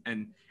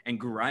and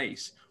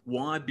grace.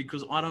 Why?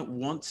 Because I don't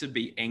want to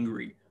be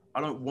angry.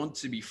 I don't want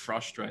to be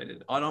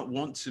frustrated. I don't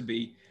want to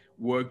be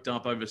worked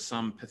up over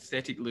some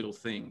pathetic little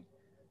thing,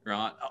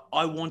 right?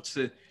 I want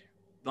to,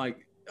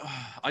 like,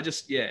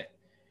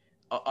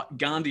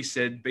 Gandhi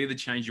said, be the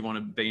change you want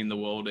to be in the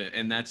world.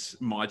 And that's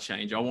my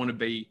change. I want to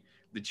be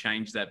the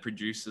change that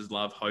produces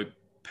love, hope,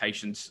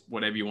 patience,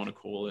 whatever you want to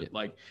call it.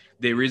 Like,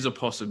 there is a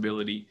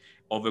possibility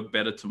of a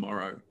better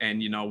tomorrow.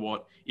 And you know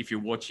what? If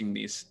you're watching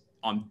this,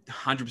 I'm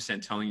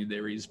 100% telling you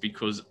there is,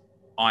 because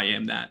I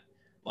am that.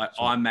 Like,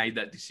 sure. I made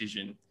that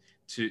decision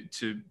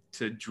to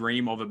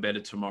dream of a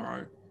better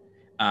tomorrow.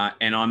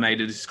 And I made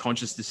this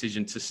conscious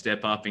decision to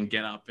step up and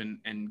get up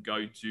and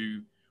go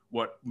do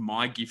what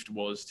my gift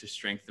was to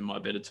strengthen my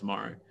better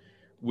tomorrow.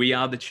 We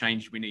are the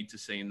change we need to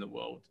see in the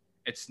world.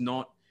 It's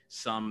not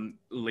some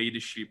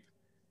leadership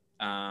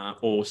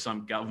or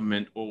some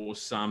government or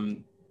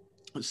some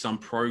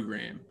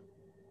program.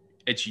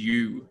 It's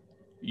you.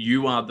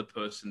 You are the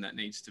person that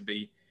needs to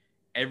be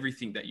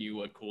everything that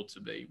you are called to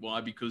be.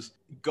 Why? Because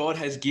God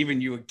has given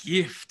you a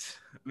gift,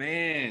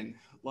 man.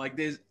 Like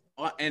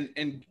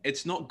and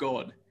it's not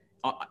God.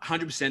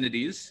 100% it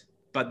is,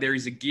 but there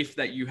is a gift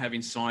that you have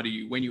inside of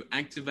you. When you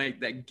activate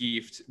that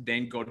gift,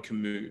 then God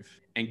can move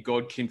and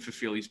God can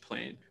fulfill his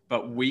plan.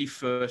 But we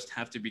first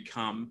have to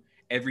become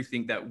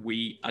everything that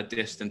we are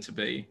destined to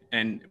be.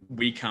 And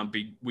we can't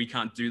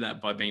do that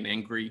by being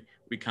angry.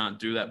 We can't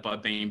do that by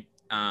being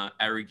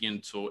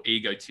arrogant or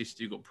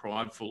egotistic or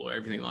prideful or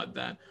everything like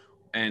that.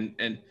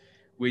 And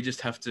we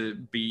just have to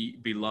be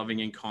loving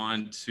and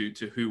kind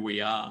to who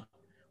we are.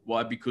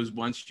 Why? Because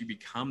once you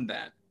become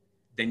that,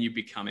 then you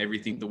become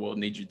everything the world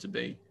needs you to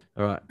be.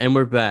 All right, and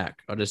we're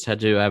back. I just had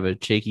to have a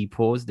cheeky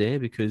pause there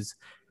because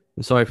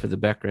I'm sorry for the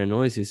background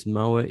noise. This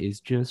mower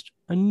is just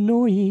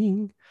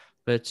annoying.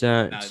 But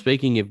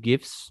speaking of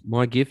gifts,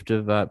 my gift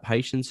of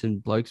patience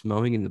and blokes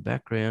mowing in the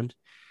background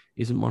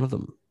isn't one of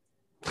them.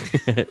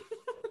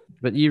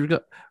 But you've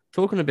got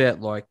talking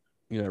about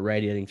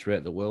radiating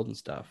throughout the world and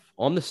stuff.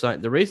 I'm the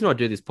same. The reason I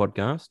do this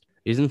podcast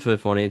isn't for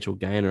financial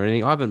gain or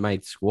anything. I haven't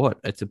made squat.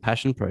 It's a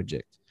passion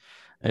project.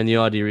 And the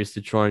idea is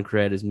to try and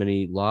create as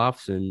many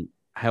laughs and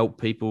help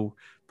people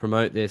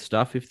promote their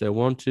stuff if they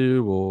want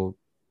to, or,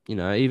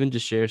 even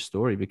just share a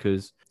story,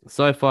 because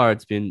so far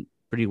it's been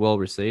pretty well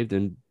received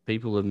and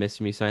people have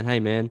messaged me saying, hey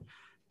man,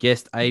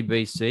 guest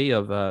ABC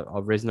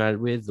I've resonated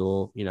with,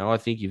 or, I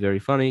think you're very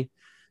funny.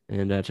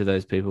 And to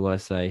those people, I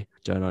say,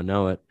 don't I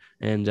know it?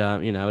 And,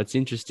 it's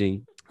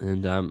interesting.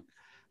 And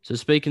so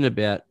speaking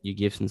about your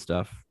gifts and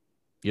stuff,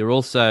 you're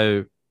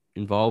also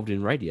involved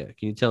in radio.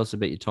 Can you tell us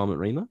about your time at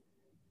Rima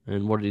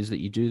and what it is that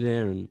you do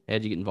there and how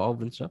do you get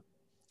involved and stuff?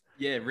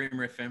 Yeah,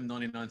 Rima FM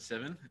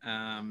 99.7.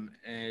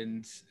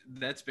 And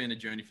that's been a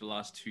journey for the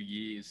last 2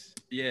 years.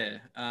 Yeah.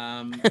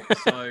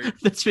 So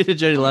that's been a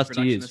journey the last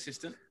 2 years.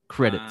 Assistant.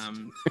 Credits.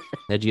 How'd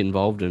you get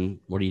involved and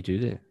what do you do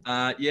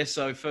there? Yeah,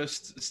 so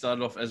first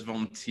started off as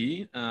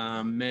volunteer.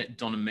 Met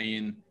Donna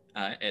Meehan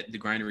at the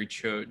Granary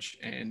Church,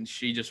 and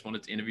she just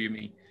wanted to interview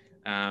me.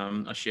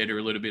 I shared her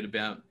a little bit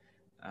about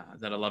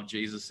that I love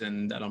Jesus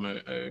and that I'm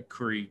a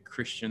Koori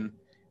Christian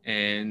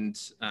and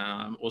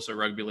also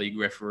rugby league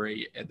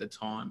referee at the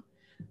time.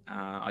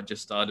 I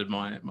just started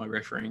my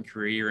refereeing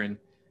career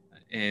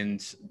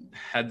and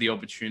had the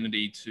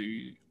opportunity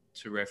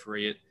to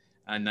referee at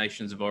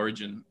Nations of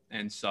Origin,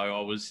 and so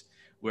I was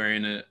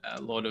wearing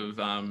a lot of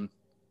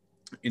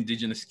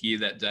Indigenous gear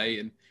that day,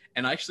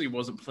 and I actually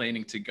wasn't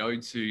planning to go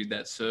to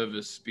that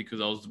service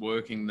because I was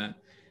working that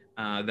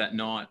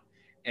night,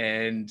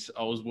 and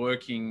I was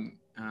working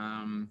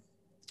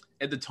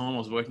at the time. I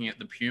was working at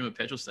the Puma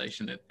petrol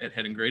station at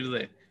Head and Greeter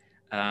there,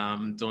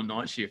 doing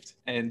night shift,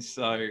 and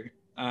so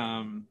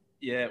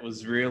it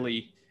was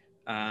really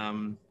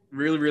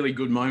really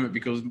good moment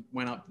because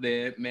went up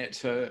there, met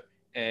her,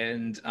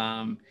 and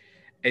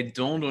it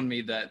dawned on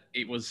me that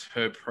it was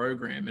her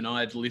program, and I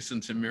had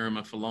listened to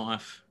Miramar for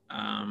Life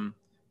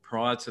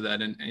prior to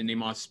that, and in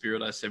my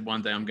spirit I said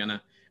one day I'm going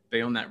to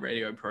be on that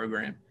radio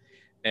program.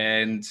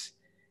 And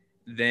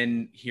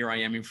then here I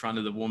am in front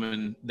of the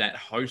woman that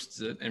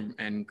hosts it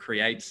and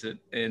creates it,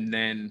 and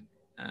then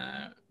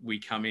we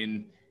come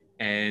in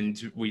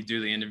and we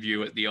do the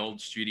interview at the old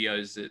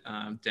studios at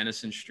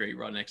Denison Street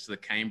right next to the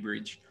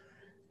Cambridge.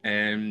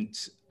 And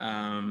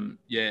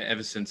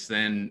ever since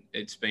then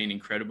it's been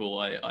incredible.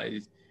 How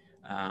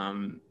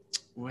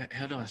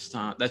do I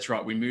start? That's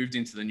right, we moved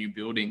into the new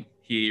building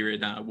here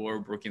at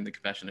Warrabrook in the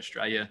Compassion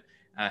Australia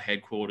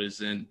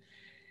headquarters, and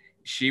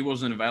she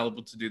wasn't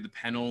available to do the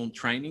panel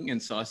training,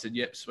 and so I said,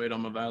 yep, sweet,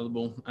 I'm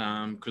available,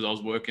 because I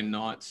was working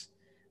nights,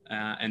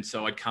 and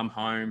so I'd come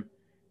home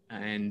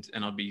and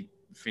I'd be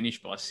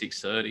finished by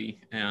 6:30,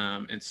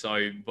 and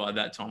so by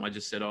that time I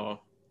just said,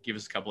 give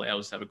us a couple of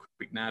hours to have a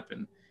quick nap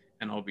and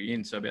I'll be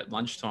in. So about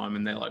lunchtime,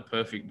 and they're like,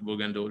 perfect, we're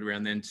going to do it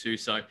around then too.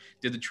 So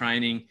did the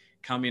training,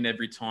 come in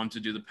every time to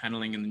do the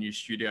paneling in the new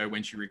studio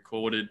when she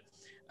recorded.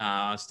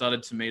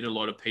 Started to meet a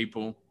lot of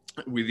people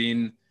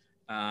within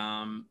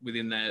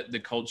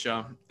the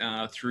culture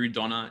through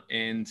Donna,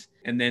 and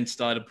then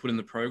started putting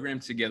the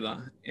program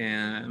together.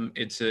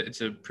 It's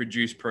a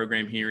produced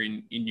program here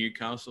in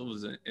Newcastle.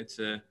 It's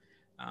a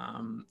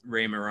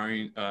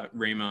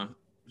Rima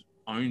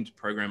owned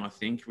program. I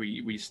think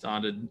we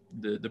started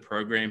the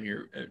program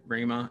here at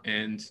Rima,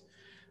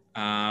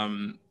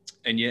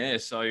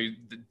 so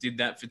did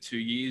that for 2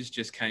 years.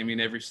 Just came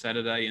in every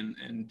Saturday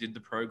and did the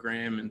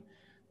program and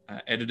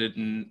edited,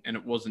 and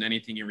it wasn't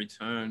anything in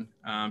return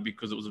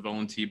because it was a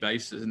volunteer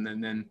basis. And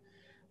then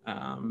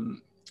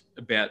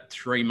about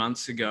 3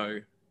 months ago,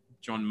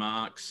 John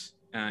Marks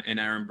and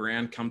Aaron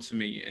Brown come to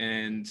me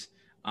and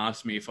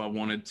asked me if I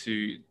wanted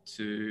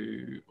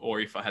or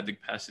if I had the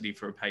capacity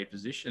for a paid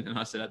position, and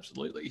I said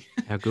absolutely.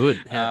 How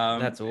good!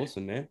 That's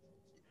awesome, man.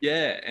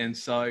 Yeah, and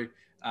so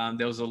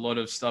there was a lot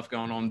of stuff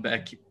going on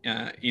back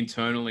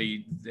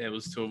internally. There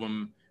was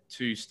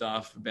two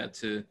staff about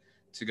to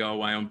go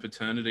away on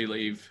paternity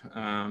leave,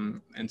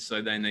 and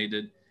so they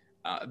needed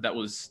that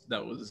was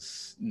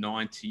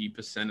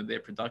 90% of their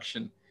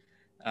production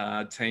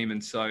team,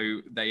 and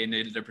so they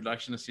needed a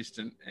production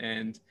assistant,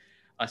 and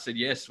I said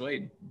yes,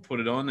 sweet, put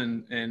it on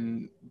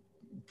and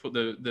put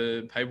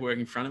the paperwork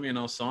in front of me, and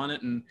I'll sign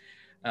it.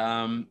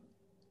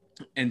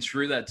 And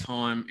through that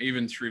time,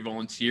 even through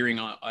volunteering,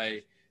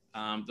 I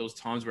there was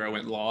times where I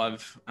went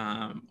live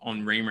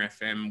on Reamer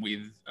FM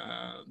with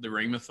the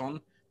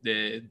Reamathon,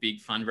 their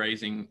big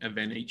fundraising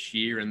event each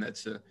year, and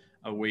that's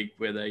a week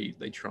where they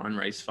try and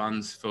raise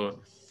funds for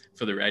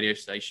the radio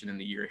station in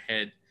the year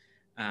ahead.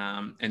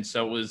 And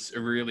so it was a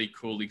really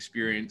cool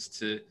experience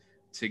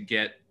to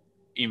get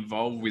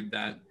involved with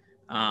that,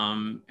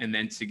 and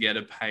then to get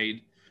a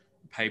paid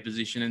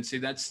position. And see,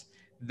 that's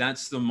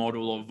the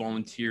model of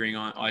volunteering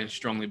I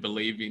strongly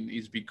believe in,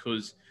 is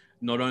because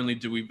not only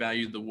do we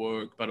value the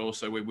work, but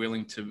also we're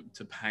willing to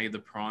pay the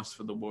price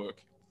for the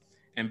work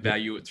and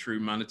value it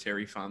through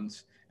monetary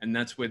funds. And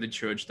that's where the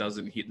church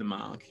doesn't hit the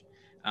mark.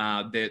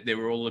 They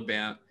were all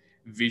about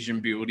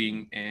vision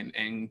building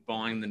and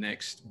buying the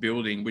next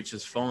building, which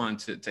is fine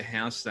to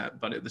house that.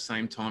 But at the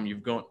same time,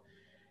 you've got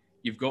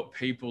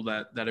people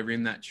that are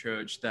in that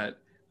church that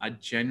are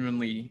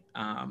genuinely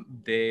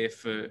there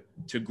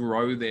to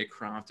grow their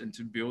craft and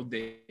to build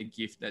their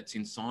gift that's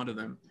inside of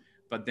them.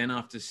 But then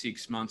after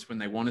 6 months, when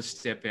they want to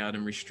step out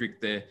and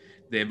restrict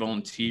their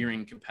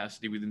volunteering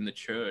capacity within the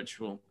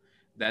church, well,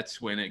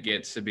 that's when it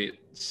gets a bit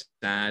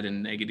sad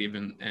and negative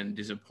and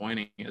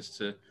disappointing as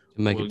to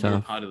make it tough.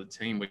 You're part of the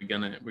team. We're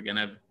gonna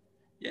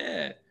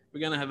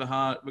have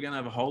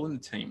a hole in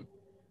the team.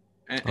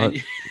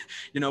 And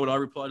you know what I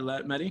reply to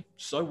that, Maddie?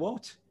 So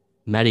what?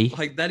 Maddie.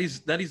 Like that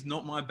is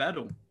not my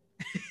battle.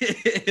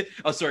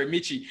 Oh, sorry,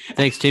 Mitchie.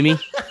 Thanks, Timmy.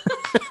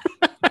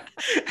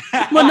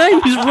 My name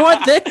is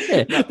right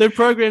there. No. The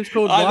program's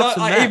called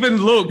I even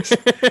looked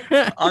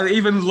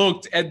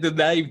at the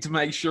name to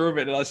make sure of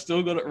it, and I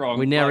still got it wrong.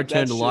 We now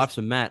return to Life's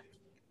and Matt.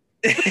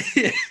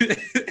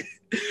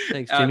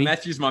 Thanks, Timmy.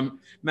 Matthew's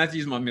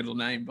my middle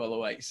name, by the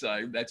way,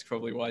 so that's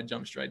probably why I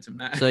jumped straight to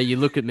Matt. So you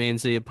look at me and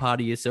see a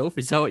part of yourself?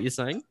 Is that what you're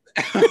saying?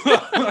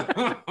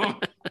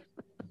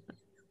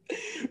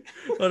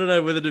 I don't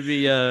know whether to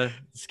be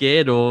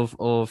scared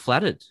or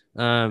flattered.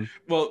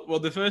 Well,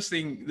 the first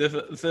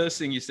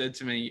thing you said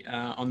to me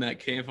on that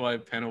campfire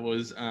panel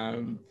was,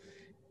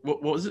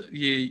 what was it?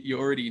 You're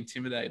already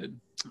intimidated.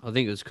 I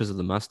think it was because of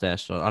the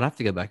mustache. I'd have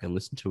to go back and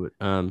listen to it.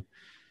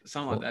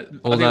 Something like that.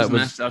 I think it was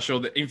mustache or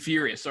the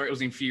inferior. Sorry, it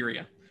was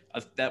inferior.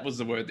 That was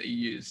the word that you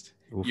used.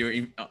 Oof. You were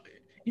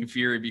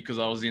inferior because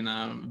I was in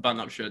a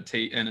button-up shirt,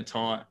 tee, and a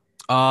tie.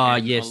 Oh,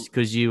 yes,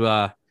 because you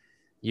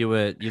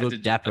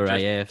looked dapper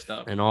AF,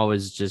 and I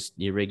was just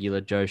your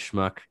regular Joe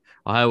Schmuck.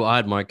 I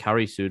had my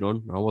curry suit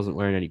on. I wasn't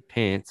wearing any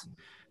pants,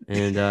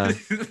 and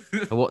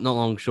not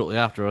long shortly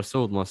after, I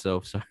soiled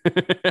myself. So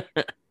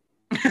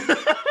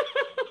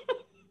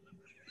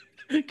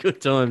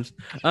good times.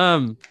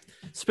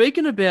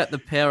 Speaking about the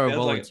power of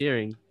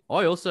volunteering,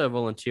 I also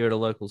volunteer at a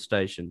local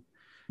station.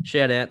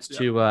 Shout outs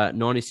to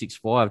 96.5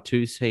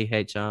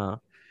 2CHR,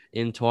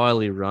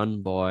 entirely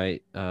run by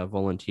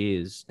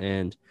volunteers,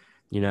 and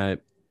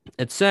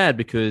it's sad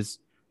because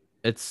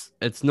it's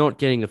not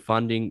getting the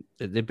funding.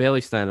 They're barely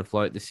staying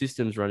afloat. The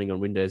system's running on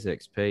Windows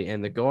XP,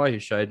 and the guy who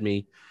showed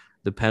me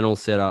the panel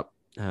setup,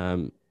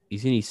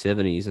 he's in his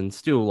 70s and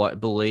still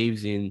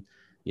believes in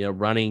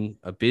running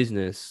a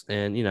business.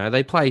 And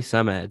they play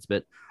some ads,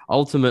 but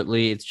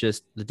ultimately it's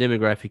just the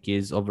demographic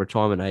is of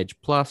retirement age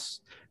plus,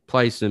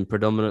 play some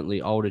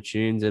predominantly older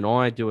tunes. And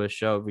I do a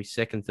show every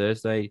second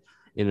Thursday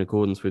in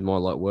accordance with my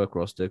work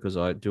roster, because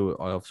I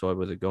offside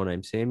with a guy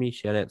named Sammy.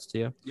 Shout outs to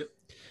you. Yep.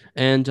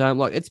 And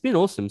it's been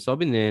awesome. So I've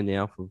been there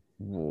now for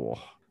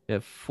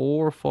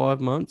 4 or 5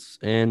 months,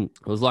 and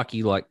I was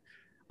lucky.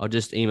 I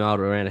just emailed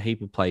around a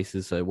heap of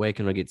places. So where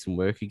can I get some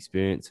work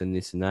experience and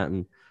this and that?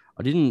 And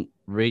I didn't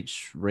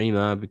reach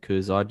Rema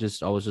because I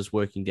was just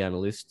working down a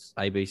list,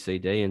 A, B, C,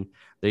 D, and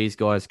these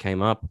guys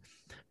came up.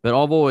 But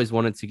I've always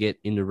wanted to get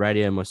into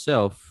radio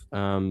myself. So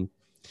I'm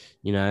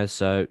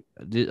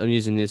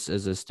using this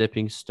as a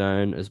stepping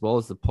stone as well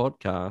as the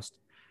podcast,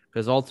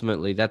 because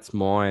ultimately that's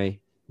my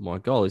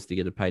goal, is to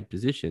get a paid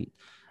position.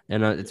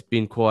 And it's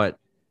been quite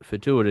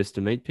fortuitous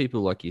to meet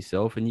people like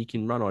yourself, and you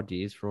can run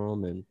ideas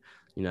from, and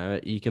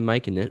you can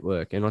make a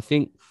network. And I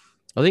think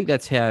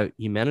that's how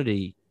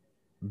humanity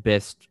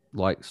best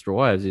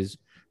strives, is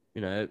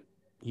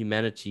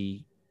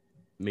humanity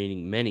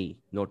meaning many,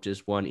 not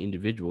just one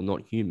individual,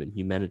 not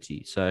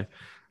humanity. So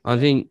I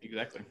think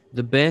exactly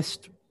the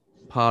best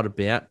part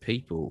about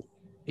people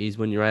is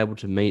when you're able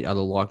to meet other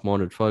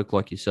like-minded folk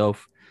like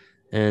yourself,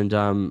 and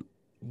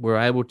we're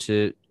able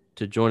to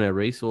join our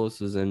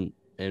resources and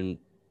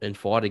and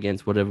fight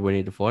against whatever we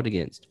need to fight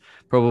against.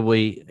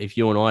 Probably if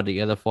you and I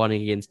together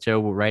fighting against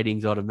terrible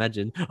ratings, I'd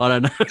imagine. I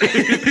don't know.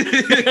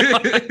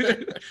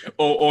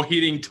 or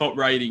hitting top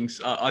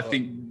ratings. I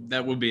think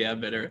that would be our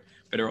better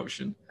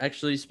option.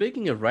 Actually,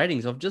 speaking of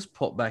ratings, I've just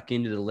popped back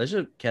into the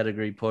leisure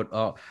category pod.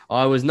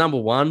 I was number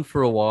 1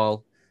 for a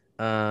while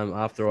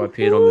after I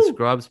appeared on the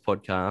Scrubs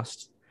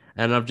podcast,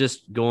 and I've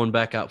just gone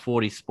back up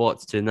 40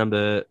 spots to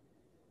number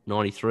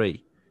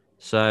 93.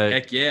 So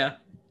heck yeah.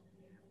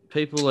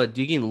 People are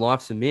digging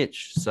Life's a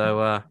Mitch.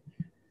 So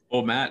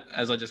or Matt,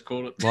 as I just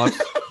called it.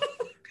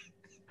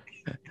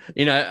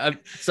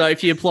 So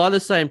if you apply the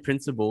same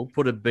principle,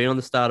 put a B on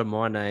the start of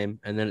my name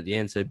and then at the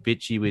end, so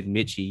bitchy with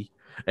Mitchy.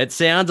 It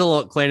sounds a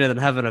lot cleaner than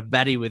having a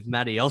batty with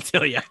Matty, I'll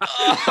tell you.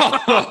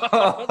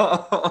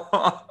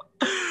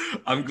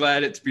 I'm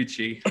glad it's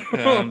bitchy.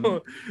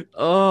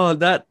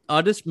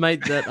 I just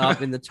made that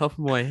up in the top of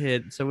my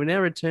head. So we now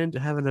return to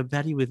having a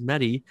batty with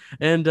Matty,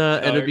 and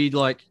it'll be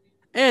like,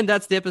 and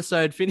that's the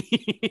episode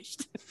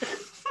finished.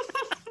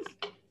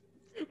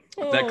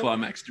 That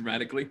climaxed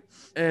dramatically.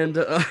 And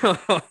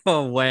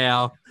oh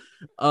wow,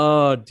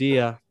 oh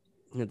dear,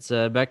 it's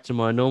back to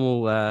my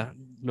normal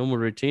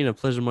routine. I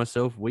pleasure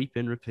myself, weep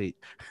and repeat.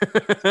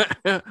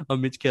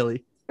 I'm Mitch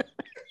Kelly.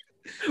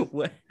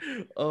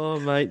 Oh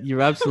mate,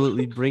 you're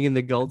absolutely bringing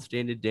the gold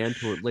standard down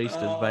to at least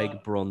a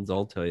vague bronze,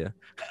 I'll tell you.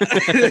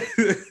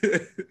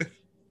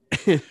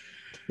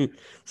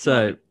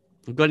 So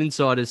I've got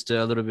insiders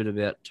to a little bit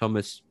about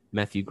Thomas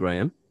Matthew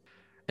Graham.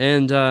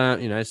 And, so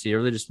you're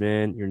a religious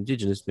man, you're an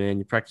Indigenous man,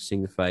 you're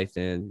practicing the faith,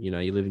 and,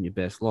 you're living your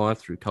best life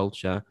through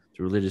culture,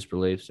 through religious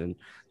beliefs, and,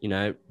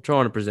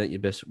 trying to present your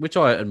best, which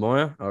I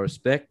admire, I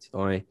respect,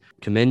 I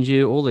commend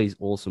you, all these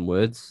awesome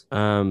words.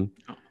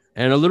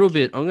 And a little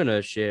bit, I'm going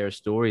to share a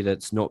story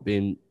that's not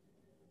been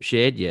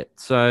shared yet.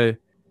 So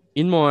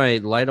in my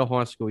later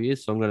high school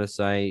years, so I'm going to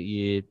say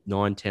year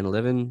 9, 10,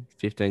 11,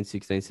 15,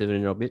 16,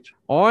 17-year-old Mitch,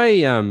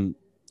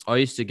 I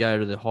used to go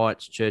to the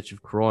Heights Church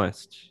of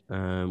Christ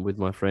with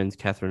my friends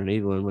Catherine and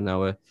Evelyn when they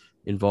were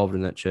involved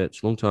in that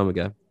church a long time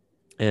ago.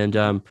 And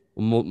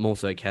more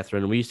so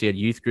Catherine. And we used to get a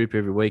youth group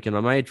every week. And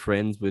I made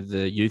friends with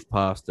the youth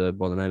pastor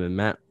by the name of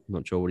Matt. I'm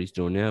not sure what he's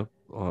doing now,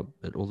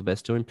 but all the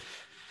best to him.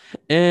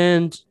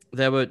 And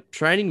they were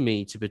training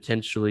me to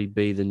potentially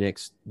be the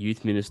next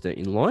youth minister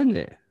in line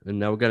there. And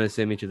they were going to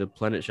send me to the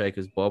Planet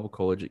Shakers Bible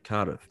College at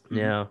Cardiff. Mm-hmm.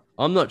 Now,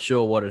 I'm not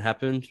sure what had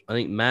happened. I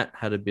think Matt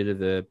had a bit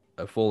of a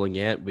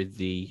falling out with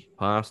the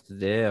pastor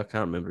there. I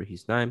can't remember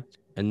his name.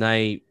 And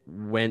they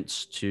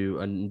went to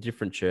a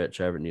different church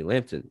over at New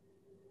Lambton.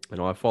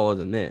 And I followed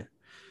them there.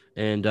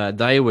 And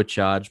they were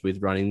charged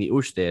with running the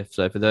USH there.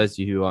 So for those of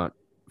you who aren't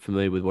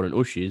familiar with what an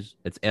USH is,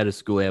 it's out of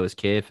school hours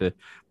care for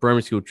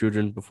primary school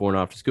children before and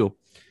after school.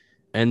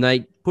 And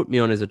they put me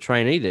on as a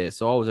trainee there.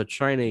 So I was a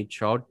trainee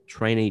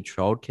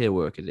childcare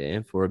worker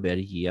there for about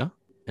a year.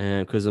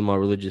 And because of my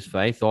religious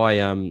faith,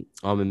 I'm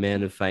a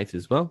man of faith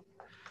as well.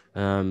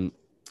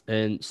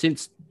 And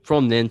since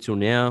from then till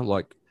now,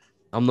 like,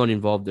 I'm not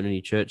involved in any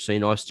church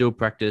scene. I still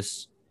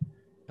practice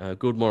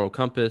good moral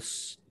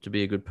compass to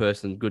be a good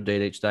person, good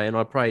deed each day. And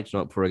I pray each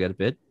night before I go to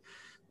bed.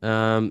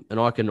 And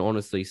I can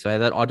honestly say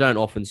that I don't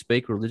often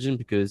speak religion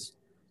because,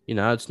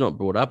 it's not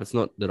brought up. It's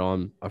not that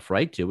I'm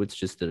afraid to. It's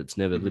just that it's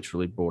never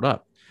literally brought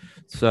up.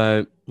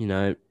 So,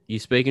 you're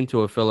speaking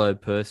to a fellow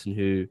person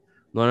who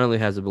not only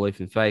has a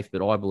belief in faith,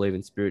 but I believe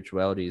in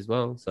spirituality as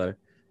well. So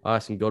I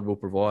ask, and God will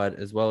provide,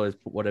 as well as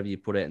whatever you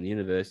put out in the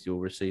universe, you'll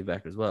receive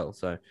back as well.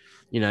 So,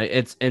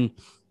 and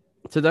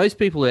to those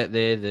people out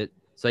there that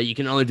say you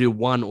can only do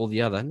one or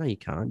the other, no, you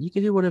can't. You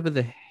can do whatever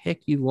the heck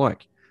you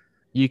like.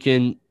 You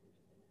can,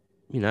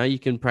 you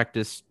can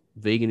practice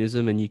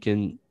veganism and you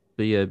can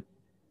be a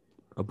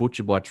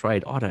butcher by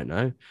trade. I don't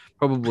know,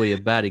 probably a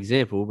bad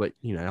example, but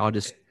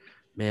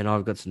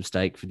I've got some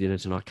steak for dinner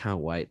tonight. I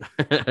can't wait.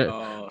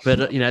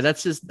 But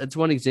that's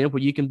one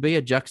example. You can be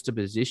a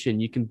juxtaposition.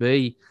 You can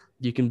be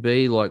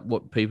like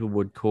what people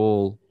would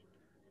call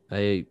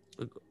a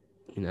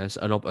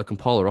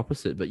polar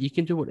opposite. But you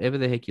can do whatever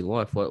the heck you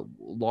like. Like,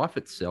 life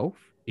itself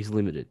is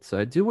limited.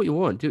 So do what you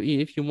want.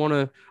 If you want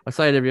to. I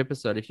say it every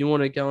episode. If you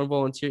want to go and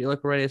volunteer at your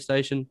local radio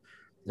station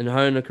and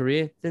hone a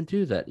career, then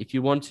do that. If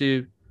you want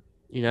to,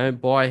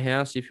 buy a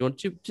house, if you want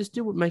to, just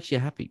do what makes you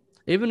happy.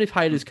 Even if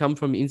haters come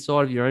from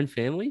inside of your own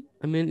family,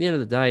 I mean, at the end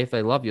of the day, if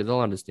they love you, they'll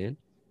understand.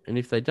 And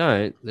if they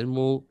don't, then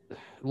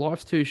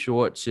life's too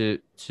short to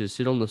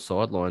sit on the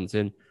sidelines.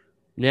 And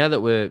now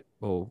that we're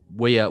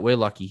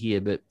lucky here,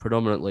 but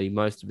predominantly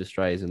most of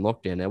Australia's in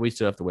lockdown now. We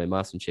still have to wear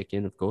masks and check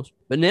in, of course.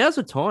 But now's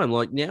the time.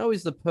 Like, now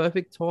is the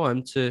perfect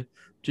time to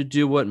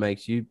do what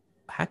makes you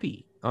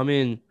happy. I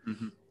mean,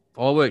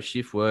 I work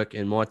shift work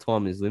and my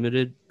time is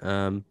limited.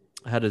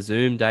 I had a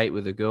Zoom date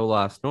with a girl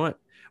last night.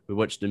 We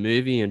watched a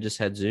movie and just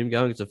had Zoom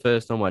going. It's the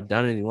first time I'd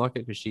done anything like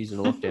it because she's in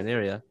a lockdown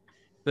area.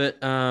 But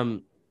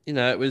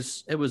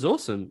it was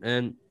awesome,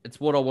 and it's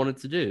what I wanted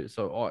to do.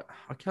 So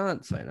I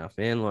can't say enough,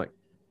 man. Like,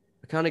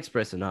 I can't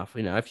express enough.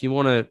 If you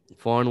want to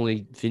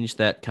finally finish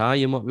that car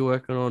you might be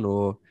working on,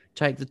 or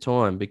take the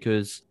time,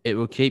 because it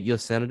will keep your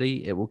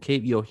sanity, it will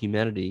keep your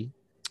humanity,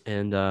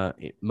 And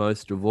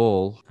most of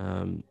all,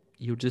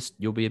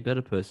 you'll be a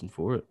better person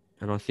for it.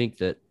 And I think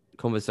that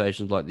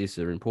conversations like this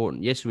are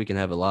important. Yes, we can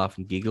have a laugh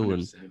and giggle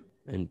 100%.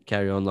 and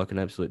carry on like an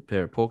absolute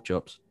pair of pork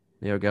chops.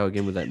 There I go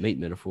again with that meat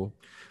metaphor.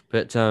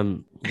 But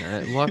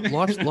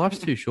life's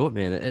too short,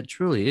 man. It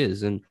truly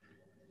is. And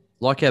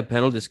like our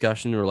panel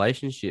discussion in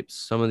relationships,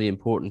 some of the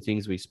important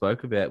things we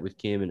spoke about with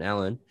Kim and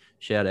Alan,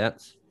 shout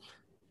outs,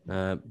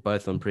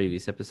 both on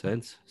previous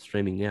episodes,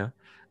 streaming now.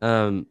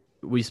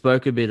 We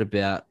spoke a bit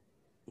about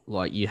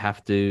like you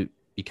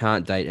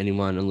can't date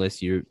anyone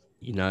unless you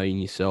know in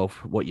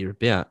yourself what you're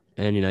about.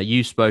 And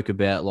you spoke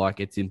about like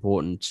it's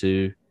important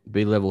to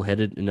be level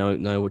headed and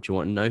know what you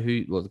want and know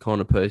the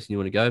kind of person you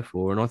want to go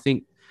for. And I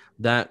think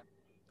that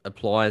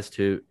applies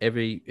to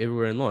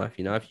everywhere in life.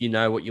 If you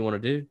know what you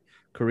want to do,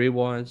 career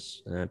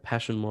wise,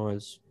 passion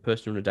wise,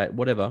 personal to date,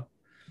 whatever.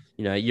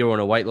 You're on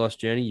a weight loss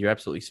journey. You're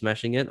absolutely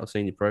smashing it. I've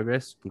seen your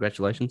progress.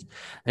 Congratulations.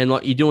 And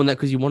like you're doing that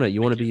because you want it.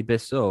 You want to Thank be you. your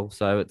best self.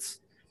 So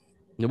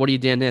what are you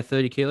down there?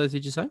 30 kilos,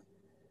 did you say?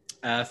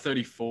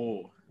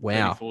 34.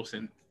 Wow. 34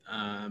 cent.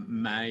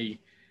 May.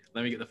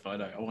 Let me get the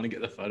photo. I want to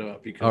get the photo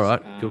up because. All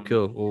right.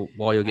 Cool. Well,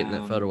 while you're getting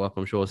that photo up,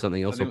 I'm sure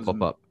something I else think will it was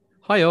pop up.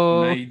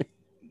 Hi-yo. May.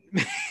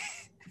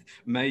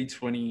 May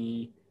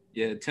 20.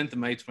 Yeah, 10th of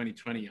May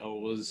 2020. I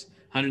was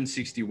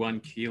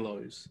 161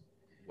 kilos.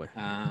 When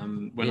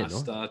I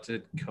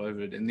started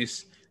COVID, and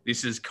this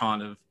is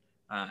kind of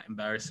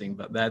embarrassing,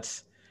 but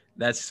that's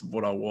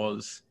what I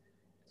was.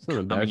 It's not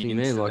embarrassing,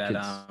 man. Like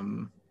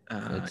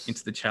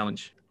Into the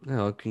challenge.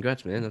 No,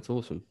 congrats, man. That's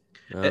awesome.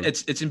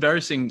 It's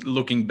embarrassing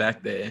looking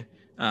back there,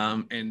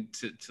 and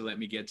to let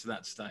me get to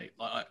that state.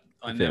 Like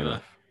I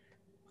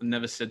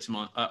never said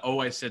I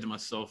always said to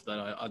myself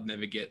that I'd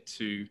never get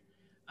to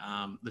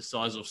the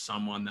size of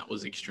someone that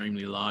was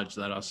extremely large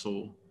that I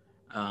saw.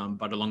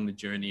 But along the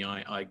journey,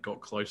 I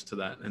got close to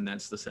that, and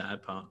that's the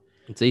sad part.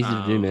 It's easy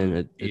to do,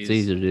 man. It's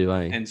easy to do,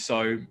 eh? And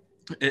so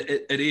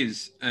it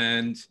is,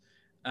 and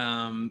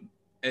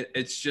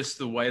it's just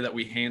the way that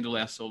we handle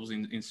ourselves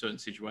in certain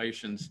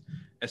situations.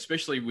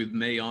 Especially with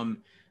me,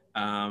 I'm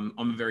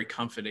a very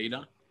comfort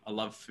eater. I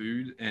love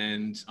food,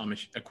 and I'm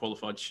a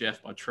qualified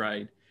chef by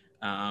trade.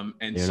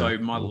 And so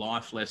my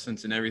life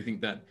lessons and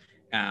everything that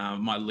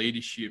my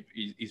leadership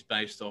is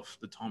based off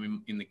the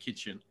time in the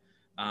kitchen.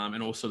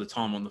 And also the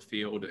time on the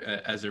field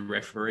as a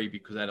referee,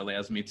 because that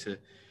allows me to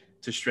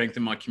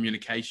strengthen my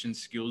communication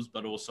skills,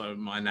 but also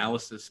my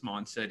analysis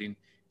mindset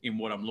in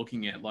what I'm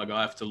looking at. Like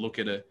I have to look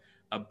at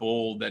a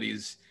ball that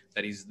is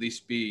this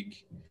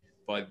big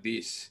by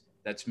this,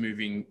 that's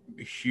moving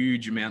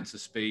huge amounts of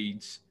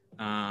speeds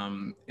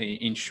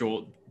in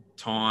short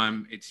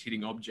time. It's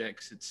hitting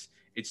objects.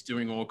 It's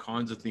doing all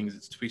kinds of things.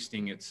 It's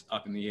twisting. It's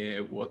up in the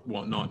air,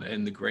 whatnot,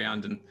 and the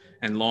ground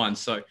and lines.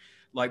 So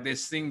like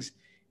there's things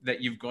that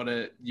you've got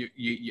to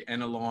you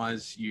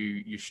analyze,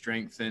 you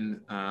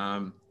strengthen,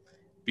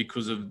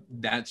 because of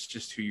that's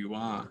just who you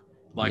are.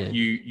 Like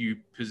you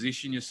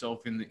position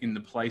yourself in the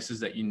places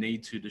that you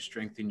need to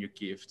strengthen your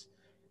gift.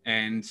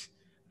 And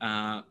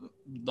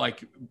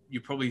like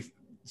you're probably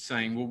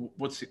saying, well,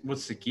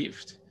 what's the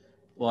gift?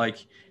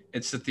 Like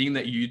it's the thing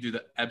that you do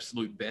the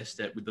absolute best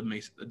at with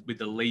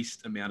the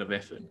least amount of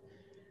effort.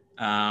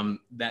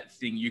 That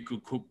thing, you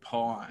could cook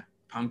pie.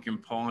 Pumpkin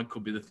pie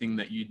could be the thing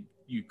that you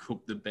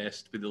cook the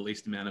best with the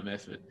least amount of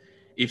effort.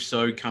 If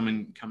so, come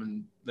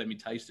and let me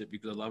taste it,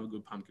 because I love a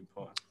good pumpkin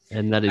pie.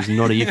 And that is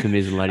not a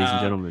euphemism, ladies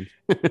and gentlemen.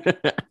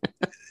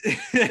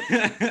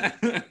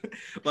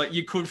 Like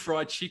you could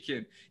fry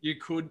chicken, you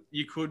could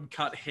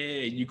cut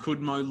hair, you could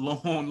mow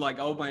lawn like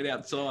old mate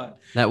outside.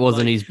 That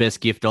wasn't his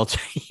best gift, I'll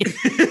tell you.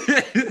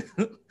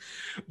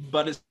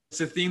 But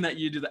it's a thing that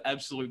you do the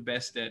absolute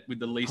best at with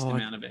the least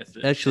amount of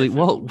effort. Actually,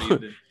 while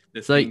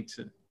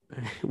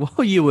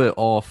you were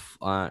off,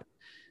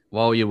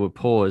 while you were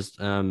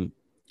paused,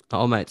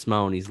 old mate's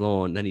mowing his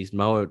lawn, and his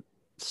mower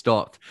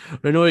stopped.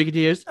 And all you could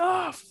hear is,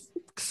 "Oh,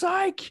 fuck's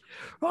sake!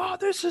 Oh,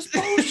 this is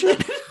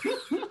bullshit."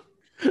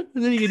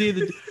 And then you could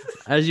hear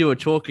as you were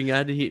talking, I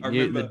had to hit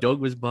mute. The dog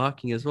was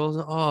barking as well. I was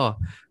like,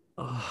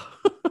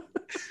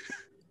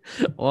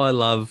 oh,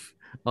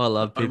 I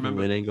love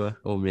people in anger.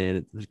 Oh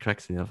man, it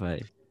cracks me up, eh?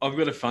 I've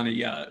got a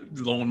funny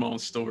lawn mowing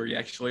story.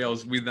 Actually, I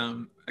was with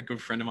a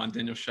good friend of mine,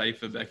 Daniel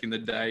Schaefer, back in the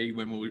day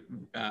when we were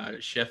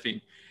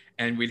chefing,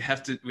 and we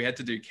had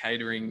to do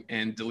catering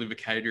and deliver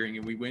catering,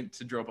 and we went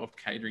to drop off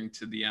catering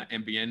to the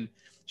MBN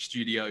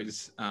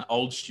studios,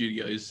 old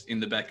studios in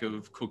the back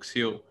of Cooks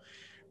Hill,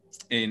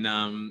 and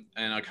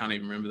I can't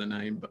even remember the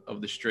name of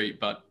the street,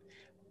 but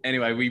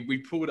anyway, we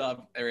pulled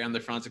up around the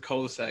front of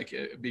cul-de-sac,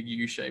 a big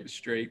U-shaped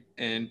street,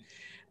 and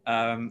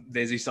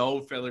there's this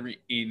old fella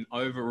in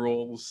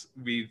overalls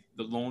with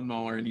the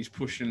lawnmower, and he's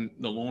pushing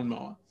the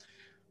lawnmower.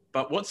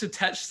 But what's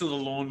attached to the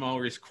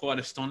lawnmower is quite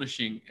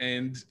astonishing,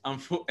 and I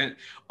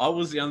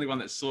was the only one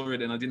that saw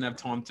it, and I didn't have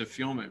time to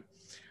film it.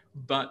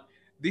 But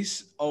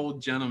this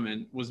old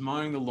gentleman was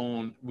mowing the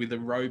lawn with a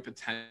rope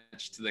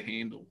attached to the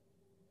handle.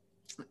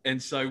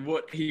 And so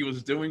what he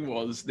was doing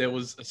was, there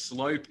was a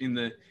slope in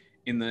the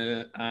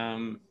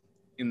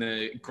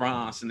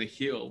grass and the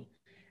hill,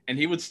 and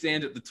he would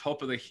stand at the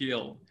top of the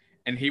hill,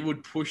 and he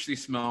would push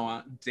this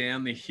mower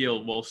down the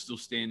hill while still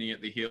standing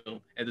at the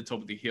top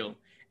of the hill,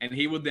 and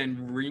he would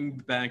then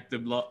ring back the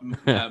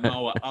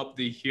mower up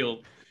the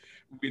hill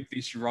with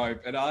this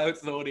rope. And I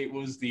thought it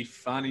was the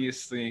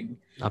funniest thing.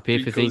 Up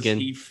here for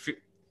thinking.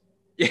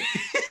 Yeah.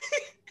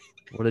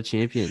 What a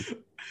champion.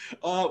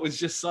 Oh, it was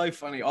just so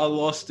funny. I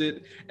lost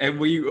it, and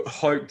we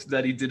hoped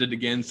that he did it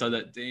again so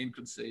that Dan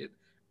could see it.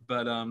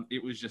 But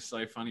it was just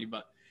so funny.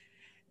 But,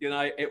 you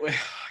know,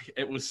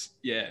 it was,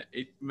 yeah,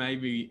 it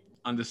made me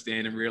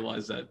understand and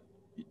realize that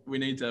we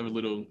need to have a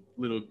little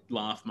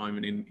laugh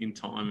moment in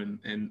time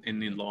and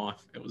in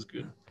life. It was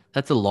good.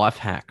 That's a life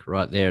hack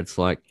right there. It's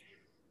like,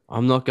 I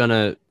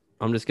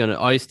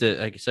used to,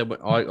 like I said,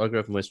 I grew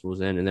up in West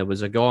Wallsend, and there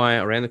was a guy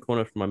around the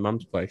corner from my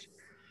mum's place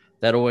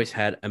that always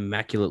had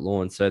immaculate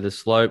lawn. So the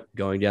slope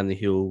going down the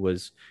hill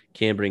was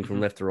cambering from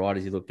left to right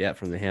as you looked out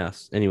from the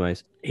house.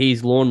 Anyways,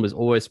 his lawn was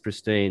always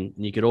pristine,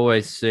 and you could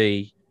always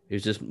see he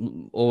was just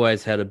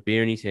always had a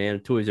beer in his hand, a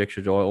 2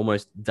 extra dry,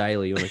 almost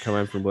daily when I come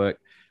home from work,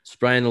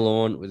 spraying the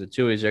lawn with a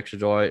 2 extra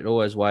dry. It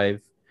always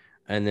wave,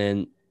 and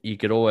then you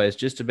could always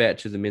just about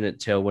to the minute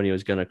tell when he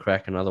was going to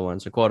crack another one.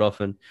 So quite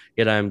often,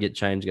 get home, get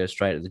changed, go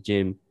straight to the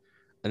gym.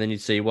 And then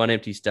you'd see one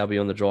empty stubby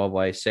on the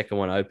driveway, second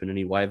one open, and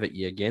he'd wave at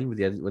you again with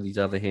his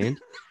other hand.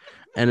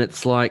 And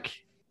it's like,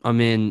 I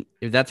mean,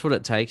 if that's what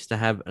it takes to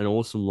have an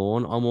awesome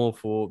lawn, I'm all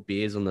for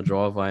beers on the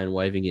driveway and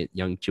waving at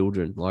young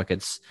children. Like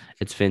it's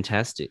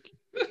fantastic.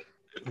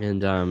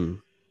 And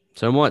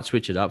so I might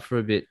switch it up for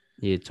a bit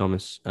here,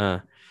 Thomas.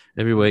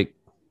 Every week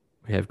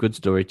we have good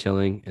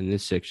storytelling, in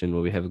this section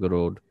where we have a good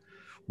old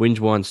Whinge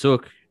Wine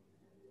Sook.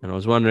 And I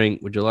was wondering,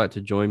 would you like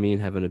to join me in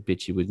having a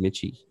bitchy with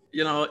Mitchie?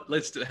 You know what?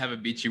 Let's have a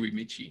bitchy with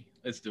Mitchie.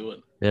 Let's do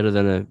it. Better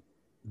than a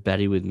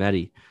batty with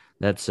Maddie.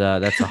 That's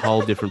a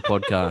whole different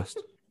podcast.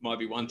 Might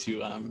be one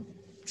to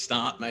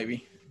start,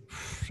 maybe.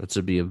 That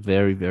would be a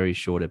very, very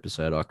short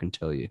episode, I can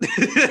tell you.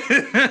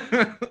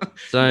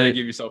 So don't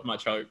give yourself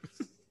much hope.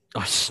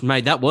 Oh,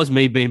 mate, that was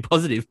me being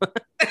positive.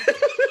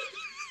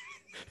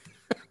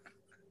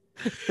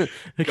 Okay.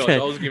 God,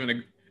 I was giving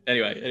a...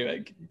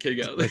 Anyway,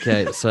 keep going.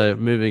 Okay, so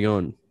moving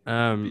on.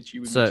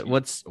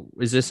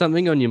 Is there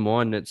something on your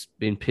mind that's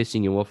been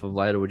pissing you off of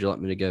late, or would you like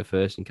me to go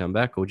first and come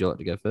back, or would you like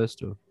to go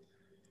first? Or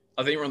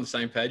I think we're on the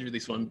same page with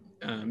this one,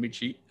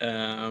 Mitchie.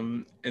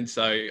 And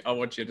so I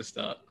want you to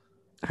start.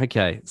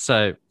 Okay,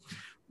 so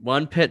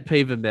one pet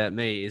peeve about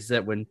me is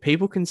that when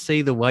people can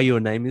see the way your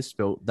name is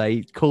spelled,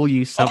 they call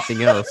you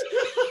something else.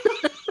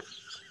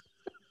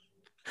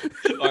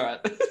 All right.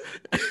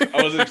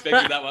 I wasn't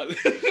expecting that one.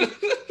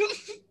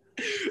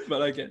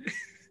 But okay.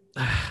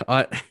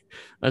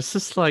 It's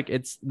just like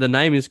the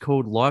name is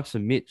called Life's a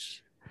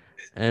Mitch,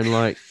 and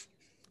like,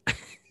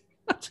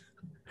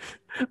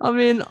 I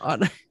mean,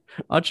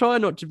 I try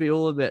not to be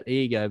all about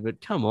ego, but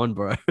come on,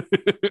 bro.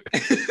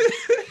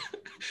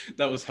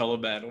 That was hella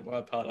bad on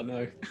my part, I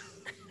know.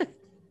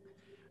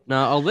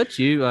 No, I'll let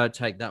you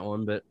take that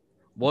one. But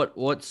what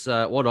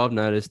I've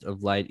noticed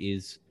of late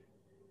is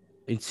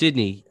in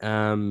Sydney,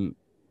 the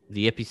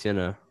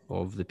epicenter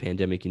of the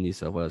pandemic in New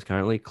South Wales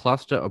currently,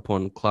 cluster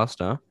upon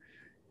cluster.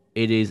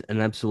 It is an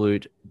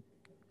absolute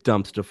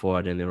dumpster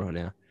fire down there right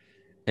now.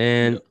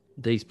 And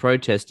these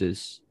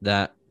protesters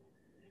that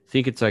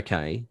think it's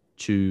okay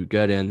to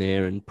go down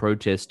there and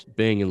protest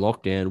being in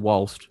lockdown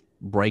whilst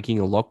breaking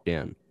a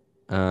lockdown.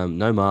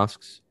 No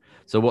masks.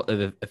 So what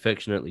they've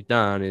affectionately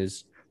done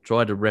is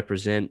try to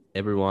represent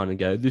everyone and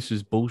go, this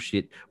is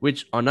bullshit,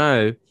 which I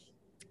know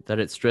that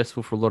it's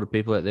stressful for a lot of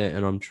people out there,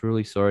 and I'm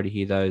truly sorry to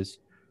hear those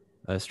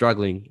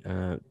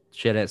struggling.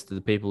 Shout outs to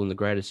the people in the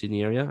greater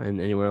Sydney area and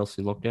anywhere else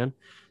in lockdown.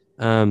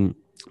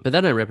 But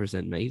they don't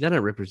represent me. They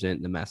don't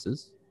represent the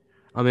masses.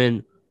 I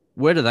mean,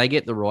 where do they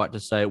get the right to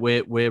say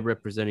we're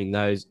representing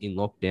those in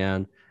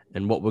lockdown,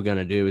 and what we're going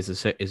to do is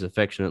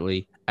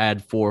affectionately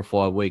add 4 or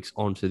 5 weeks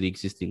onto the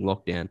existing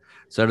lockdown?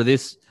 So to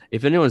this,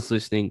 if anyone's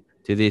listening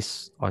to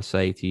this, I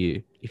say to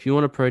you, if you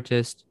want to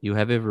protest, you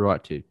have every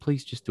right to.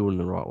 Please just do it in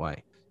the right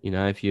way. You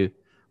know, if you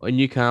in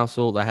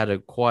Newcastle, they had a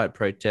quiet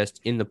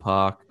protest in the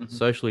park,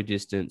 socially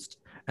distanced,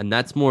 and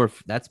that's more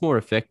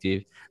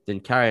effective than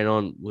carrying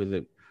on with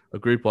a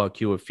group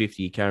IQ of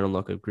 50, carrying on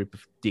like a group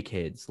of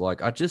dickheads.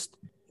 Like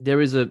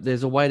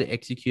there's a way to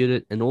execute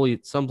it, and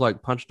some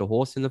bloke punched a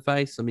horse in the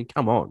face. I mean,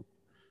 come on.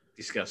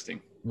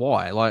 Disgusting.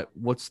 Why? Like,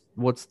 what's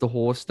the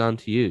horse done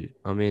to you?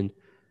 I mean,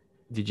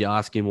 did you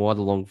ask him why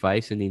the long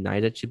face and he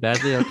neighed at you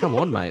badly? Like, come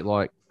on, mate.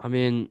 Like, I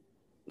mean,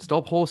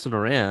 stop horsing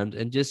around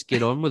and just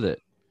get on with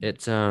it.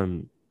 It's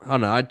I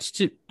don't know.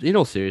 In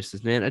all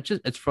seriousness, man,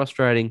 it's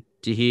frustrating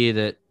to hear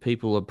that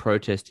people are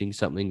protesting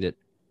something that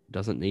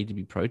doesn't need to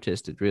be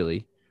protested.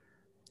 Really,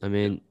 I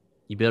mean,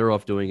 you're better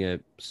off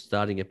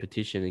starting a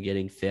petition and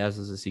getting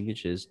thousands of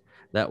signatures.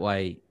 That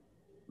way,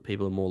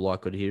 people are more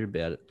likely to hear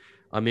about it.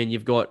 I mean,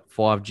 you've got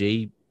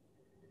 5G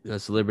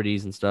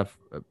celebrities and stuff.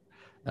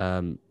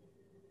 What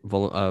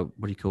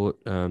do you call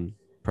it?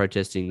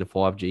 Protesting the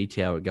 5G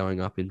tower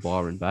going up in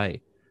Byron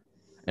Bay,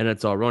 and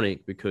it's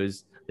ironic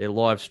because they're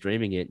live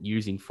streaming it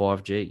using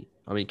 5G.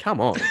 I mean,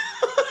 come on.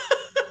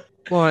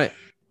 Like,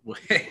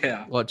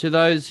 Wow. like to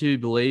those who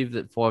believe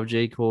that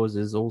 5G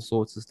causes all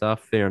sorts of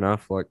stuff, fair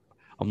enough. Like,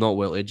 I'm not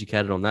well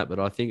educated on that, but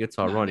I think it's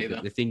No, ironic that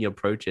neither. the thing you're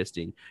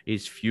protesting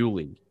is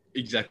fueling the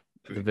Exactly.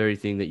 very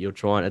thing that you're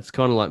trying. It's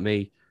kind of like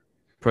me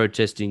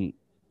protesting.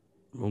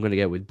 I'm going to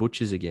go with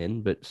butchers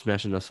again, but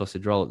smashing a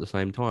sausage roll at the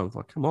same time. It's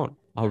like, come on,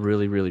 I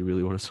really, really,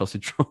 really want a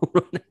sausage roll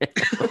right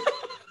now.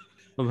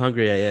 I'm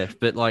hungry AF.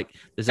 But like,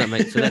 does that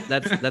make so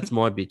that's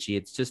my bitchy.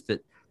 It's just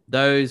that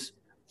those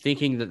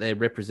thinking that they're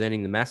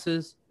representing the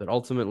masses, but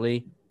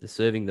ultimately they're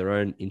serving their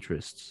own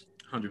interests.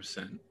 100%.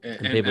 And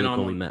people And that I'm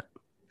call me on. Matt.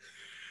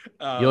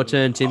 Your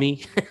turn,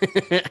 Timmy.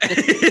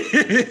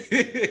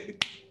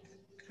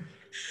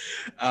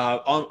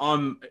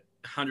 I'm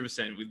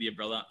 100% with you,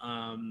 brother.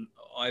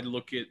 I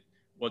look at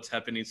what's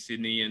happened in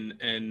Sydney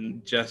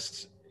and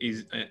just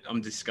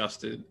I'm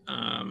disgusted.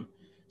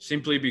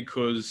 Simply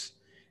because,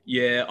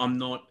 yeah, I'm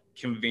not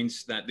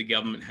convinced that the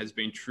government has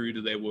been true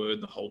to their word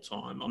the whole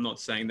time. I'm not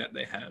saying that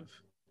they have,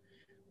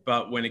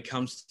 but when it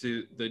comes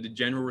to the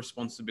general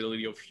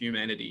responsibility of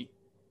humanity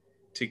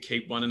to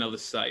keep one another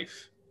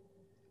safe,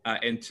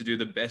 and to do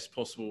the best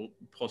possible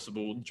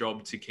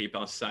job to keep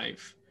us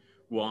safe.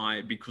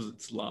 Why? Because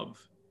it's love.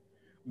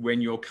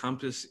 When your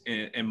compass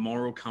and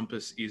moral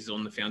compass is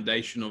on the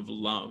foundation of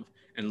love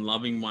and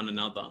loving one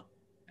another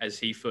as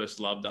he first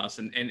loved us,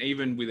 and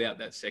even without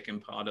that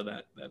second part of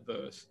that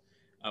verse,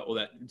 or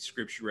that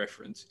scripture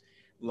reference,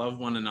 love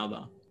one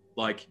another.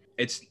 Like,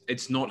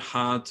 it's not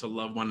hard to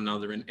love one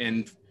another,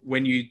 and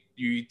when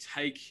you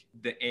take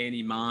the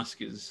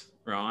anti-maskers,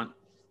 right,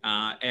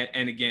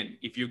 and again,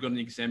 if you've got an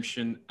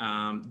exemption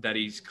that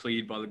is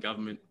cleared by the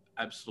government,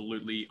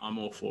 absolutely, I'm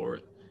all for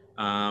it.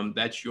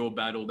 That's your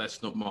battle.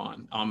 That's not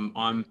mine.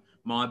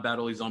 My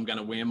battle is I'm going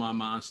to wear my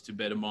mask to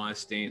better my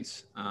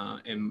stance,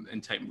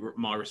 and take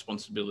my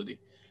responsibility.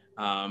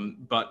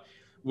 But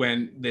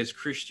when there's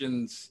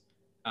Christians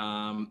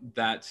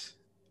that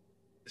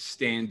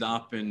stand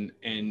up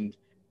and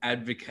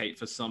advocate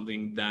for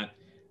something that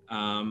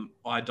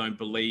I don't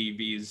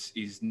believe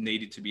is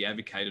needed to be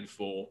advocated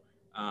for,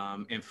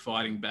 and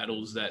fighting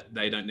battles that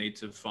they don't need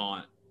to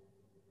fight,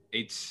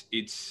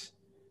 it's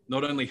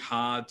not only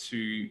hard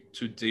to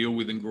deal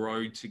with and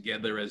grow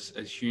together as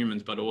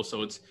humans, but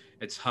also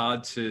it's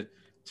hard to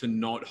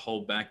not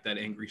hold back that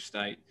angry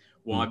state.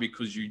 Why?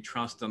 Because you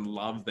trust and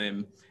love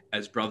them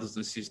as brothers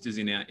and sisters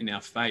in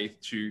our faith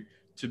to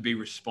be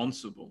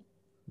responsible,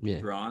 Yeah.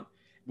 right?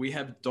 We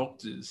have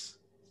doctors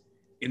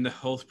in the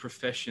health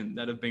profession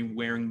that have been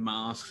wearing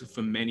masks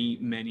for many,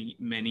 many,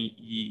 many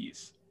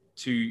years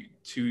to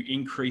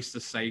increase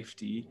the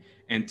safety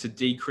and to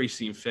decrease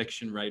the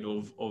infection rate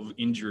of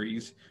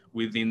injuries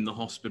within the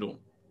hospital,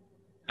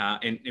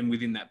 and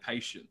within that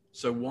patient.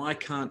 So why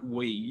can't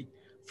we,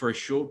 for a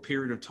short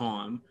period of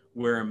time,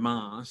 wear a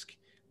mask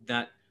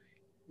that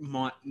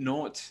might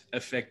not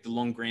affect the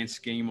long grand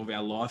scheme of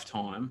our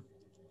lifetime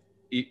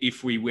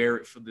if we wear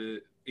it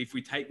if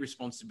we take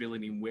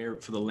responsibility and wear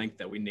it for the length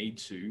that we need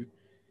to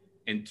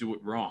and do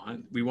it right,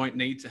 we won't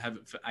need to have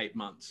it for 8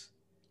 months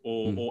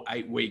or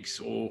 8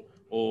 weeks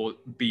or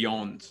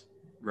beyond,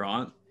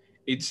 right?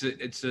 It's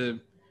a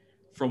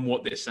from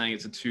what they're saying,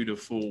 it's a 2 to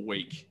 4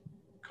 week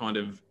kind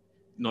of,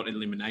 not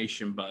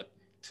elimination, but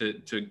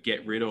to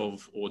get rid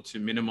of or to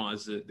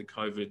minimize the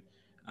COVID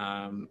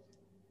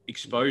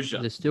exposure.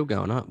 They're still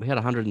going up. We had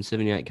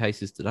 178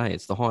 cases today.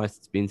 It's the highest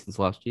it's been since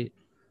last year.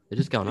 They're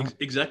just going up.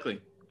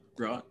 Exactly,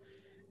 right?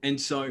 And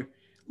so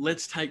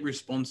let's take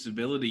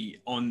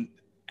responsibility on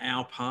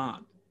our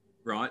part,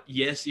 right?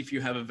 Yes, if you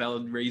have a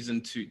valid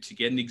reason to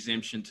get an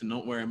exemption to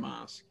not wear a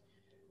mask,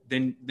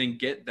 then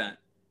get that.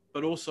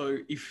 But also,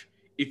 if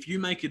you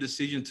make a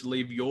decision to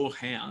leave your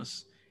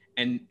house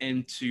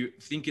and to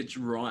think it's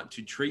right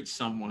to treat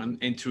someone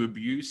and to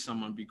abuse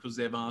someone because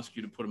they've asked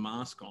you to put a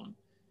mask on,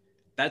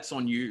 that's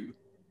on you.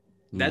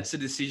 That's a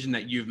decision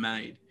that you've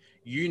made.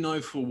 You know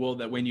full well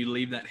that when you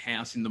leave that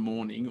house in the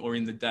morning or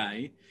in the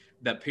day,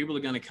 that people are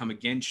going to come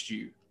against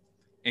you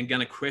and going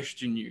to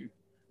question you,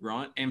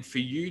 right? And for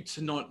you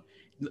to not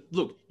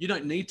look, you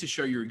don't need to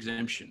show your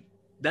exemption.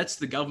 That's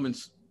the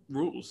government's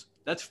rules.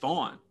 That's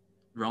fine,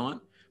 right?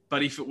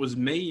 But if it was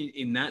me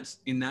in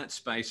that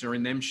space or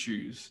in them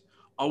shoes,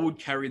 I would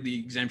carry the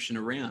exemption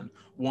around.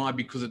 Why?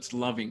 Because it's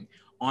loving.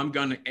 I'm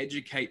going to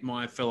educate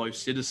my fellow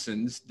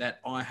citizens that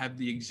I have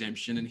the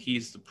exemption and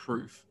here's the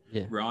proof,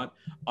 Yeah. right?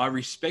 I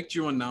respect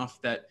you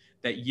enough that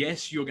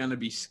yes, you're going to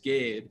be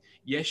scared.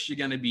 Yes, you're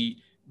going to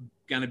be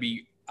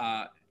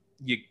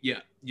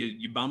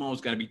your bum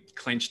is going to be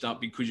clenched up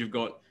because you've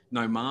got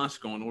no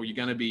mask on, or you're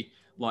going to be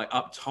like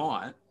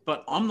uptight.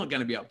 But I'm not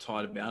going to be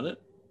uptight about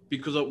it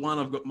because, one,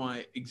 I've got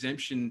my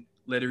exemption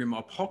letter in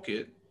my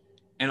pocket,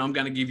 and I'm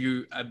going to give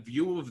you a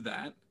view of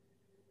that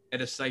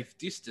at a safe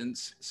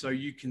distance so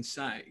you can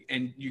say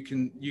and you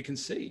can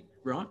see,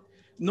 right?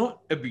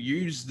 Not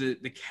abuse the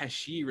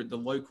cashier at the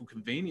local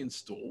convenience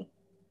store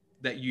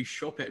that you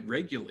shop at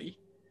regularly.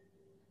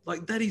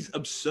 Like, that is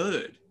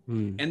absurd.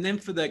 And then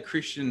for that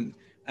Christian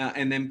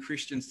and them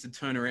Christians to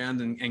turn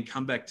around and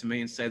come back to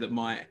me and say that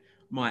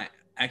my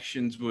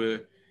actions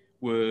were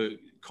were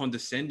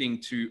condescending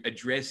to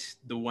address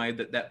the way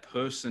that that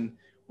person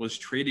was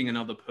treating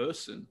another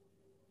person.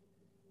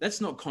 That's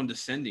not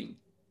condescending,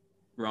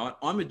 right?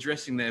 I'm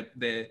addressing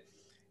their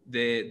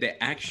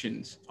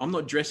actions. I'm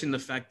not addressing the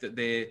fact that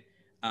they're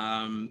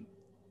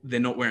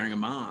not wearing a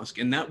mask.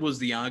 And that was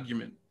the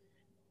argument.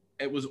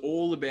 It was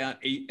all about,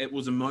 it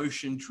was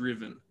emotion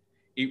driven.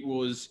 It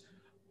was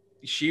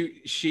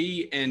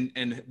she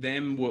and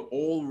them were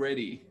all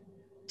ready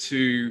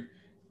to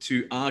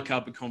arc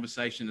up a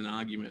conversation and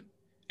argument.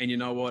 And you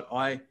know what?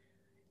 I'm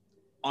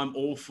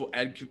all for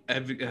I'm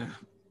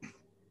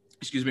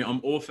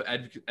all for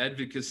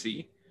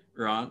advocacy,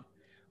 right?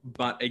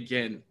 But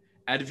again,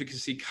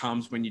 advocacy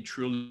comes when you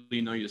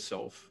truly know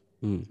yourself,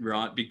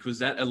 right? Because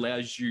that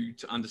allows you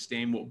to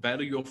understand what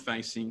battle you're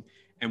facing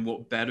and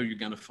what battle you're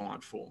going to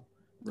fight for,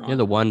 right? Yeah,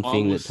 the one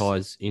thing that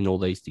ties in all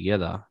these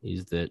together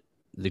is that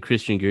the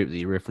Christian group that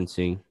you're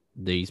referencing,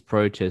 these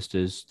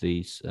protesters,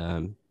 these,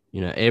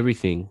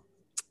 everything.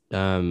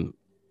 I'm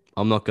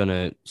not going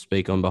to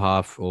speak on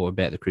behalf or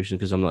about the Christians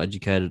because I'm not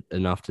educated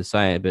enough to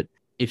say it. But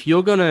if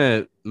you're going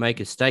to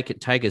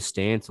take a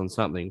stance on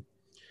something,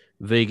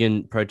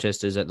 vegan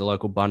protesters at the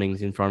local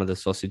Bunnings in front of the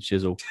sausage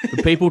sizzle,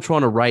 the people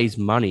trying to raise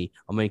money.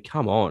 I mean,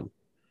 come on.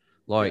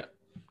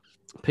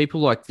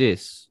 People like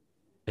this,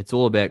 it's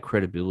all about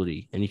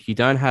credibility. And if you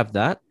don't have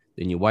that,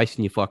 then you're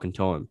wasting your fucking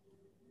time.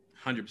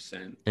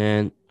 100%.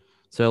 And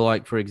so,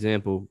 like, for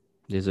example,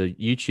 there's a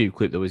YouTube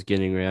clip that was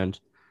getting around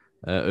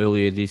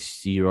earlier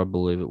this year, I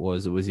believe it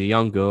was. It was a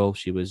young girl.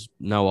 She was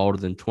no older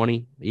than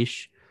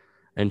 20-ish.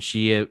 And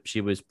she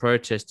was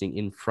protesting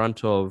in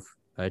front of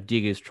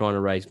diggers trying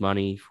to raise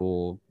money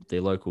for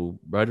their local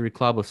Rotary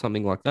Club or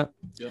something like that.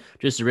 Yep.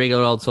 Just a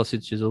regular old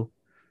sausage sizzle.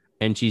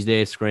 And she's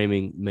there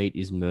screaming, "Meat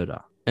is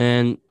murder."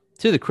 And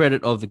to the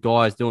credit of the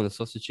guys doing the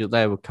sausage sizzle,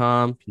 they were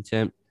calm,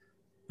 contempt.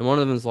 And one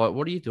of them was like,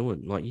 "What are you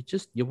doing? Like,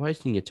 you're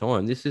wasting your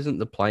time. This isn't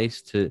the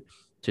place to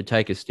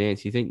take a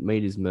stance. You think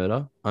meat is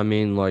murder? I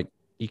mean, like,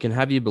 you can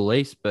have your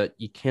beliefs, but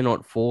you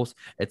cannot force.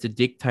 It's a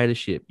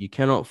dictatorship. You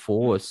cannot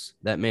force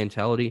that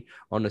mentality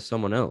onto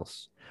someone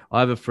else." I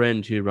have a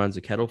friend who runs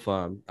a cattle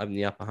farm up in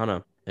the Upper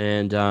Hunter,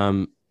 and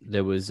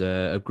there was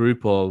a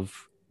group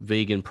of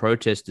vegan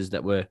protesters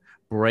that were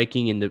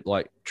breaking into,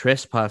 like,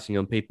 trespassing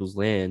on people's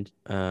land,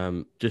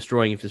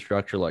 destroying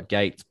infrastructure like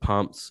gates,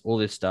 pumps, all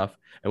this stuff,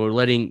 and we're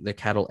letting the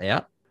cattle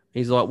out.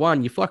 He's like,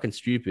 one, you're fucking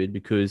stupid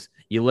because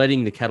you're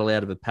letting the cattle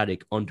out of a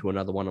paddock onto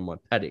another one of my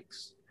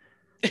paddocks.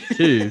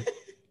 Two,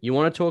 you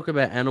want to talk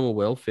about animal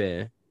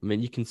welfare. I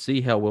mean, you can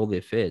see how well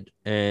they're fed.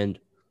 And,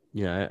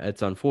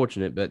 it's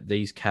unfortunate, but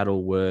these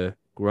cattle were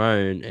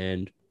grown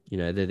and,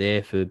 they're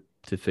there to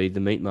feed the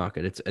meat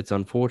market. It's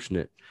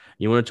unfortunate.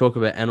 You want to talk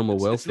about animal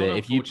welfare.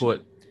 If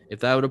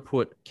they were to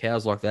put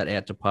cows like that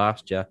out to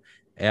pasture,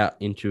 out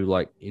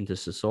into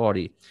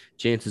society,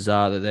 chances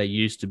are that they're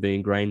used to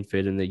being grain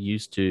fed and they're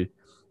used to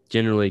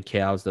generally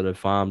cows that are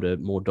farmed are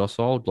more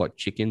docile, like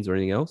chickens or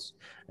anything else.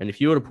 And if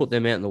you were to put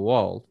them out in the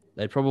wild,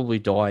 they'd probably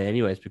die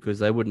anyways because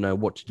they wouldn't know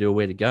what to do or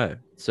where to go.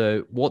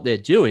 So what they're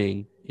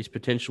doing is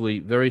potentially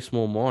very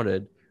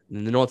small-minded,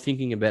 and they're not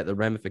thinking about the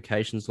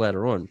ramifications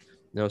later on.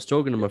 Now, I was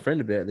talking to my friend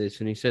about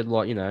this, and he said,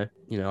 like, I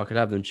could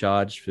have them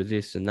charged for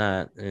this and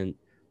that, and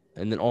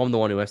then I'm the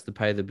one who has to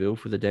pay the bill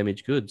for the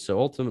damaged goods. So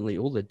ultimately,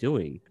 all they're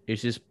doing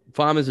is just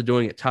farmers are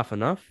doing it tough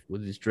enough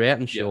with this drought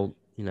and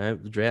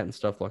the drought and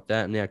stuff like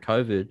that, and now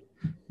COVID.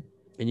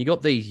 And you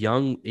got these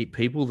young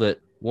people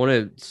that want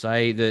to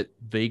say that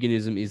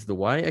veganism is the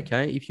way.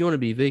 Okay, if you want to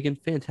be vegan,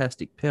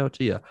 fantastic, power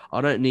to you. I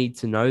don't need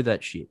to know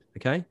that shit.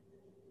 Okay,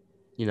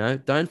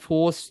 don't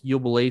force your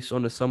beliefs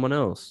onto someone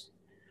else.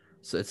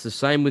 So it's the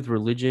same with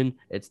religion.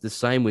 It's the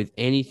same with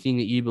anything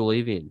that you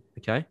believe in.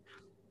 Okay.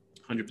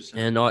 100%.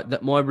 And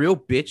my real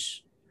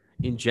bitch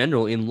in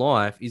general in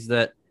life is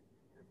that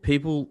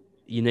people,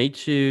 you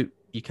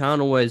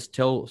can't always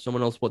tell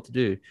someone else what to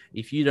do.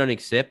 If you don't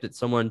accept that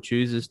someone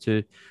chooses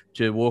to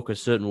walk a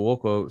certain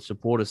walk or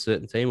support a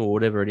certain team or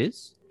whatever it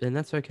is, then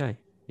that's okay.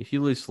 If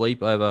you lose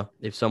sleep over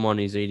if someone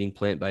is eating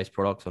plant-based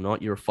products or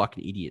not, you're a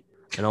fucking idiot.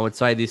 And I would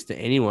say this to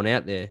anyone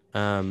out there.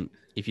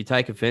 If you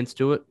take offense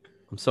to it,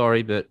 I'm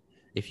sorry, but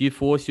if you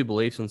force your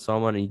beliefs on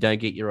someone and you don't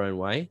get your own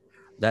way,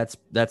 that's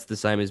the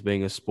same as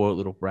being a spoiled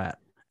little brat.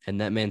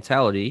 And that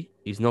mentality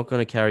is not going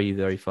to carry you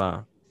very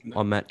far.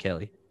 No. I'm Matt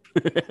Kelly.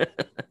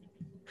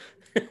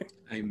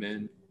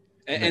 Amen.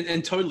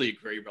 And totally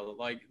agree, brother.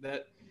 Like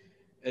that,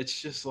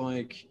 it's just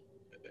like,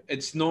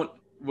 it's not,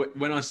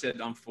 when I said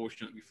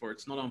unfortunate before,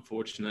 it's not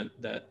unfortunate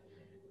that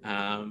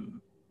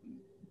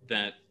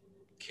that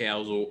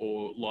cows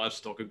or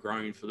livestock are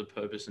grown for the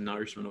purpose and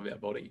nourishment of our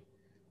body.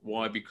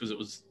 Why? Because it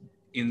was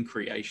in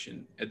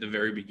creation at the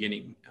very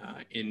beginning,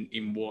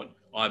 in what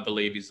I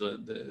believe is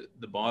the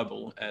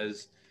Bible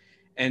as,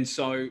 and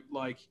so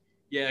like,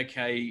 yeah,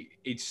 okay,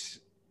 it's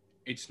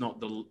not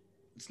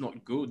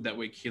good that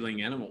we're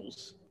killing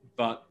animals,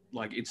 but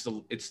like it's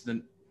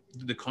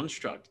the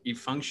construct. It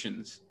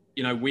functions.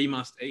 We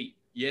must eat.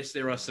 Yes,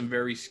 there are some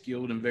very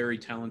skilled and very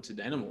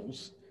talented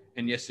animals,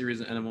 and yes, there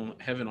is an animal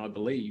heaven, I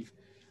believe.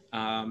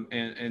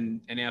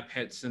 and our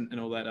pets and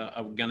all that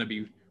are going to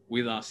be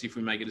with us if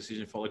we make a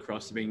decision to follow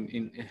Christ, to being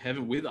in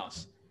heaven with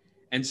us.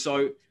 And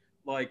so,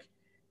 like,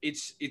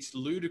 it's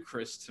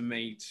ludicrous to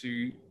me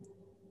to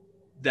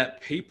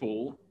that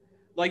people,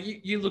 like,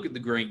 you look at the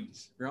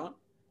Greens, right?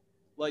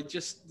 Like,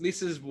 just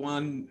this is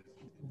one,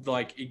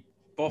 like, it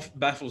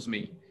baffles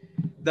me.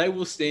 They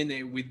will stand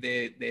there with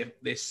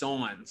their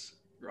signs,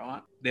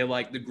 right? They're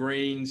like, the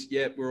Greens,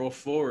 yeah, we're all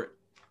for it.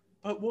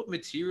 But what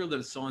material are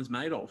the signs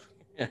made of?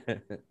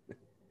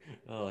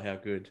 Oh, how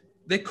good.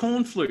 They're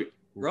corn flute,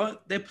 right?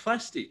 They're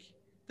plastic.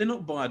 They're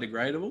not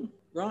biodegradable,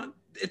 right?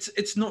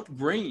 It's not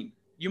green.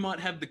 You might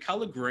have the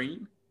color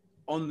green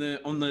on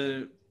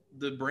the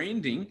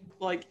branding.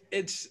 Like,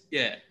 it's,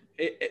 yeah.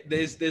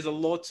 There's a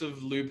lot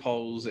of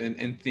loopholes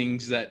and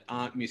things that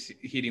aren't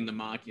hitting the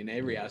mark in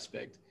every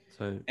aspect.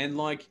 So, And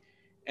like,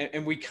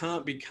 and we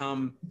can't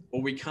become,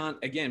 or we can't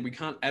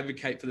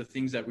advocate for the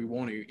things that we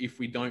want to if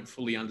we don't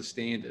fully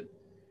understand it.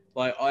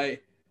 Like, I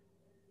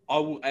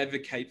will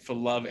advocate for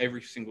love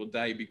every single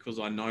day because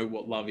I know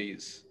what love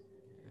is,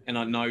 and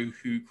I know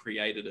who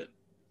created it,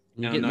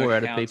 you and get I know more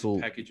out of how people.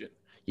 to package it.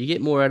 You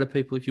get more out of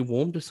people if you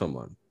warm to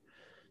someone.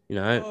 You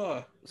know,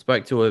 Oh,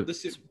 spoke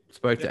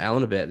yeah. to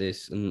Alan about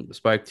this, and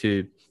spoke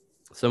to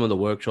some of the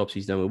workshops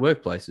he's done with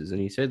workplaces, and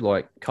he said,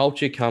 like,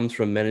 culture comes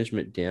from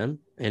management down,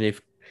 and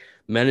if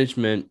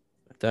management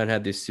don't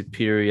have this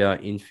superior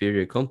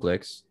inferior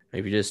complex,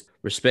 if you just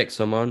respect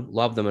someone,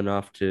 love them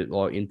enough to,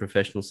 like, in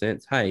professional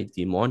sense, hey, do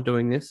you mind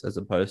doing this, as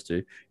opposed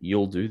to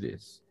you'll do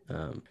this.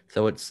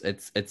 So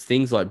it's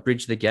things like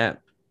bridge the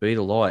gap, be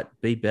the light,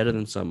 be better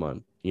than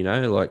someone, you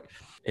know, like.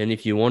 And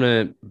if you want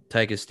to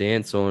take a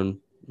stance on,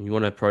 you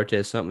want to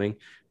protest something,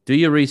 do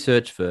your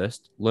research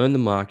first, learn the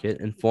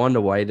market, and find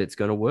a way that's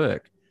going to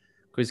work.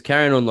 Because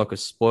carrying on like a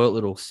spoiled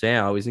little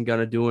sow isn't going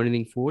to do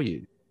anything for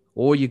you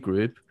or your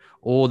group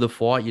or the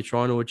fight you're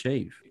trying to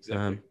achieve.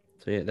 Exactly.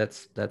 So yeah,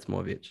 that's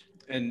my bitch.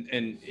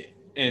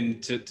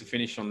 And to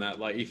finish on that,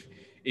 like,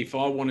 if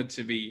I wanted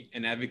to be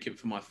an advocate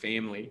for my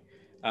family,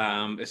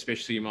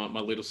 especially my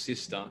little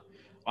sister,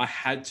 I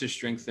had to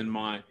strengthen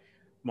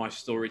my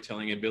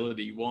storytelling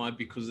ability. Why?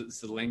 Because it's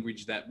the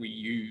language that we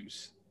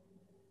use,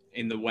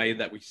 in the way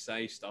that we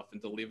say stuff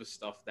and deliver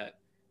stuff, that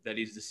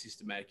is the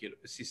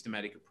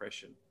systematic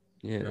oppression.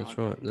 Yeah, Right? that's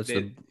right. That's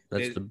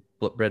There-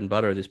 the bread and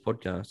butter of this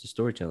podcast, the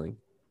storytelling.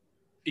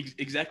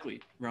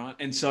 Exactly, right.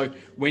 And so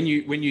when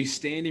you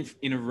stand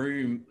in a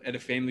room at a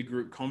family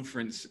group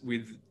conference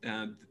with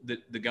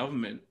the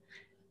government,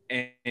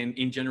 and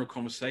in general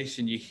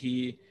conversation, you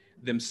hear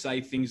them say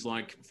things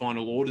like,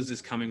 final orders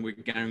is coming, we're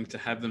going to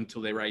have them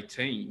till they're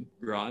 18,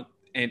 right?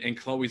 And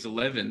Chloe's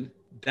 11.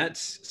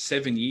 That's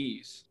 7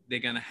 years they're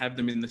going to have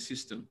them in the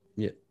system.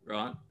 Yeah.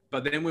 Right.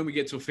 But then when we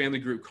get to a family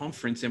group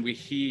conference and we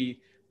hear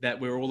that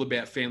we're all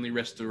about family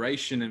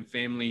restoration and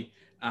family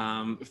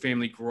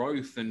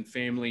growth and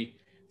family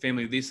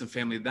this and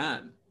family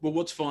that. Well,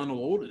 what's final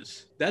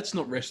orders? That's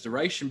not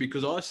restoration,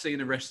 because I've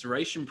seen a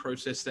restoration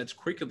process that's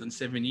quicker than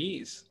 7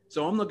 years.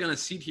 So I'm not going to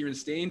sit here and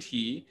stand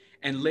here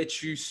and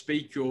let you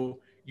speak your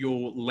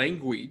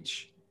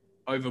language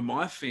over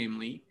my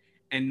family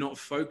and not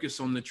focus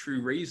on the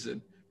true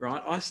reason,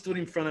 right? I stood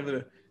in front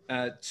of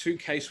two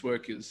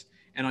caseworkers,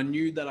 and I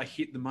knew that I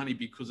hit the money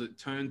because it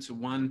turned to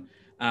one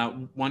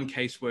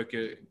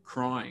caseworker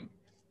crying.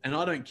 And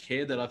I don't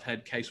care that I've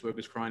had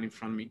caseworkers crying in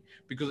front of me,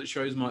 because it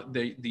shows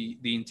the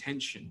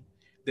intention.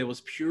 There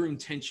was pure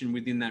intention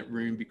within that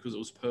room because it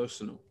was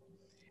personal.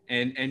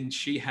 And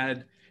she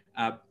had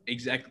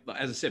exactly,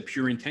 as I said,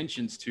 pure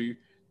intentions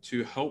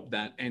to help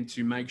that and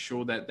to make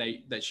sure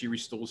that she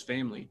restores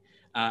family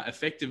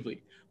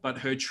effectively. But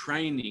her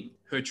training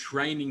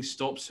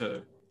stops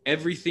her.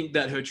 Everything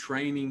that her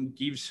training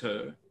gives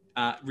her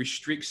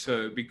restricts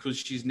her, because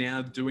she's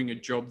now doing a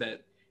job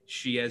that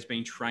she has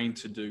been trained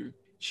to do.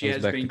 She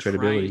has been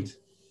trained.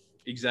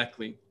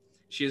 Exactly.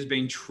 She has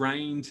been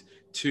trained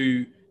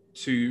to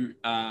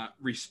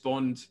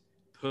respond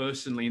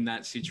personally in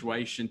that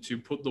situation, to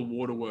put the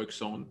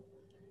waterworks on.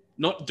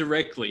 Not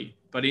directly,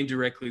 but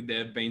indirectly,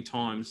 there have been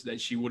times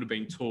that she would have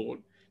been taught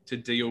to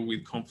deal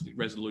with conflict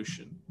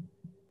resolution.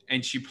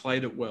 And she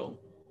played it well.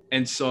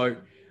 And so,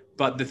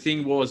 but the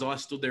thing was, I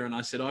stood there and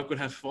I said, I could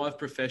have 5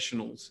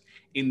 professionals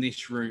in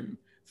this room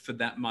for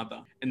that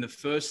mother. And the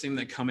first thing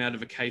that come out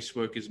of a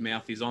caseworker's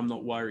mouth is, I'm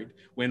not worried.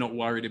 We're not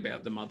worried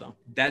about the mother.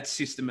 That's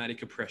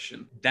systematic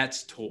oppression.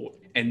 That's taught.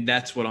 And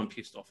that's what I'm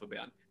pissed off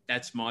about.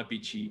 That's my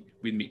bitchy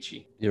with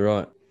Mitchie. You're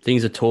right.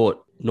 Things are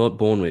taught, not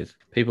born with.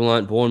 People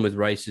aren't born with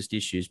racist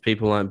issues.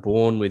 People aren't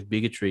born with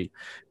bigotry.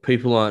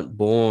 People aren't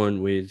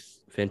born with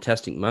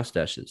fantastic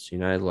mustaches. You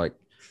know, like,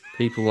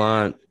 people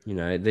aren't, you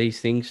know, these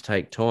things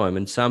take time,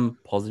 and some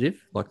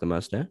positive, like the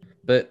mustache.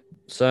 But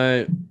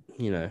so,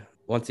 you know,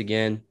 once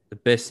again, the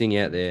best thing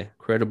out there,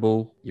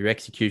 credible. Your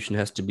execution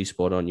has to be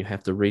spot on. You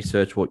have to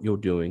research what you're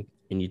doing,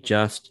 and you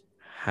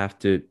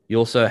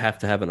also have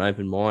to have an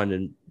open mind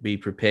and be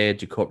prepared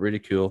to cop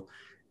ridicule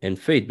and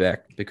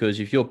feedback. Because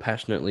if you're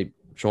passionately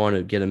trying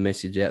to get a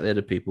message out there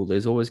to people,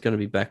 there's always going to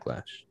be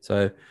backlash.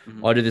 So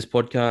Mhm. I do this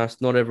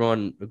podcast. Not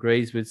everyone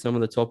agrees with some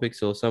of the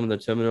topics or some of the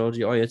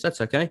terminology. Oh, yes,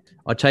 that's okay.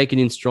 I take it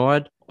in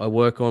stride. I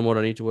work on what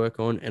I need to work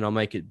on, and I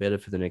make it better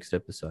for the next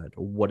episode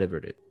or whatever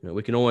it is.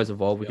 We can always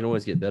evolve. We can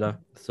always get better.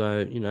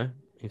 So,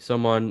 if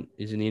someone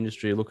is in the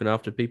industry looking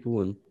after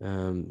people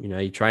and,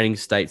 your training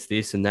states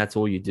this and that's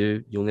all you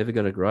do, you're never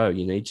going to grow.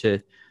 You need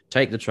to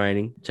take the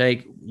training,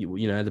 take,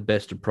 the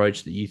best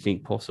approach that you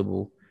think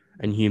possible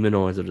and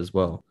humanize it as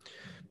well.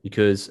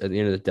 Because at the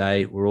end of the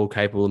day, we're all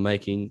capable of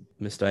making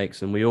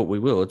mistakes, and we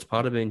will. It's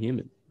part of being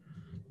human.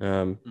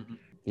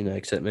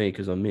 Except me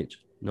because I'm Mitch,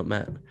 not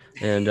Matt.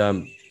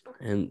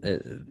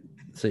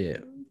 So yeah,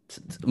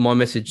 my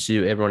message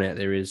to everyone out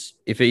there is: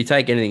 if you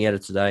take anything out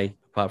of today,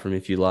 apart from a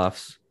few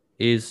laughs,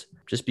 is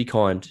just be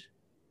kind,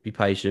 be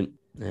patient,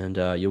 and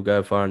you'll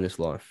go far in this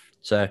life.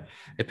 So,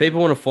 if people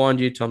want to find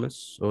you,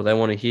 Thomas, or they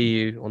want to hear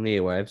you on the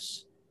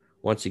airwaves,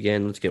 once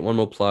again, let's get one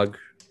more plug.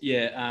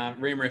 Yeah,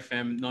 Reamer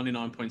FM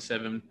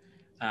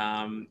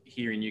 99.7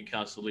 here in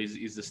Newcastle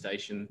is the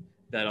station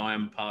that I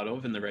am part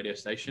of, in the radio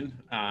station.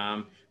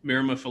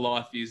 Miramar for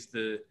Life is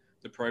the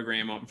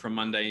program from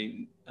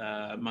Monday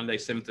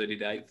 7:30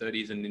 to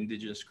 8:30 is an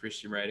Indigenous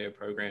Christian radio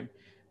program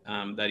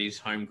that is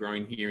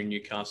homegrown here in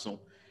Newcastle.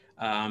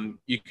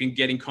 You can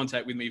get in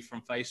contact with me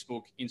from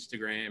Facebook,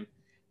 Instagram.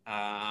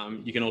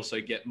 You can also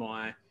get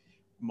my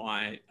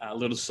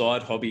little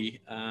side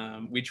hobby,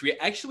 which we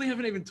actually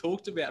haven't even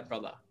talked about,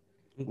 brother.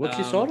 What's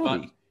your side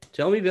hobby?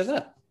 Tell me about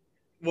that.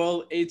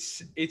 Well,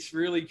 it's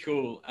really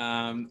cool.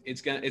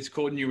 It's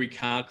called Newey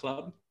Car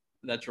Club.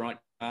 That's right,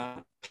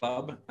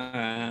 club.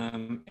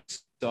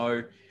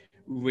 So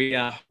we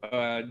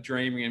are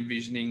dreaming and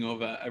visioning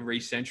of a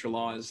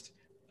re-centralized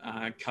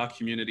car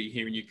community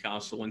here in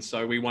Newcastle, and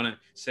so we want to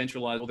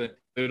centralize all the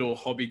little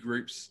hobby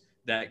groups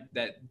that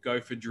go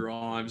for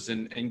drives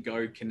and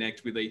go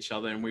connect with each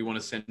other, and we want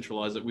to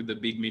centralize it with the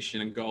big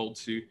mission and goal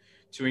to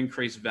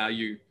increase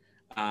value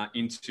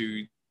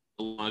into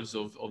the lives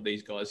of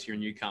these guys here in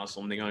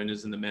Newcastle and the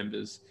owners and the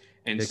members.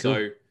 And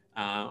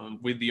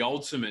with the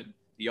ultimate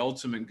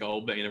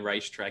goal being a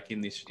racetrack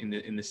in the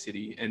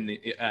city and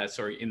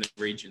in the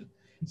region.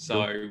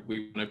 So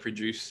we want to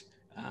produce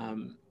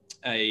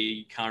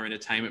a car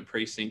entertainment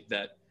precinct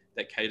that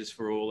caters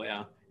for all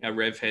our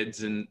rev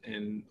heads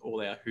and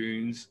all our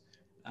hoons,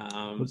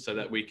 so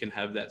that we can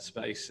have that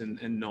space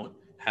and not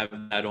have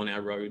that on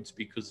our roads,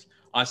 because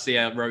I see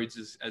our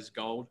roads as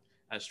gold,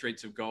 as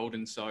streets of gold,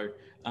 and so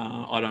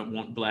I don't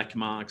want black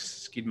marks,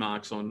 skid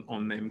marks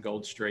on them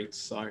gold streets.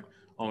 So I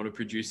want to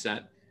produce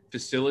that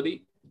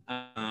facility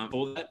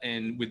for that,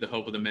 and with the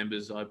help of the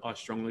members, I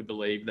strongly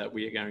believe that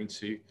we are going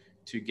to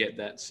get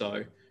that.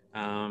 So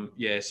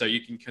so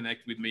you can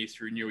connect with me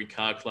through Newey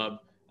Car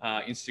Club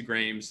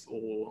Instagrams,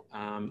 or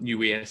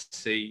Newey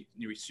SC,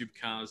 Newey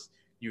Supercars,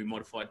 Newey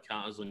Modified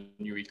Cars, or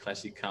Newey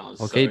Classic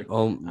Cars.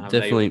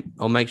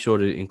 I'll make sure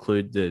to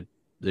include the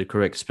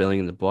correct spelling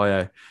in the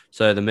bio.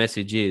 So the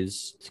message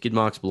is: skid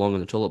marks belong in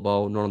the toilet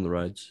bowl, not on the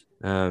roads.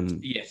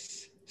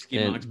 Yes.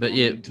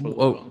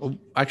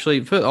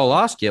 Actually, I'll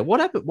ask you,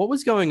 what happened? What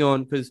was going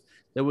on? Because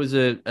there was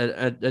a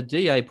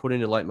DA put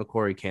into Lake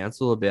Macquarie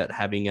Council about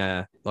having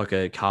a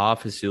car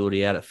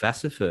facility out at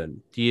Fassifern.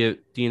 Do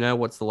you know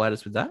what's the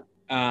latest with that?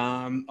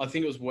 I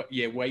think it was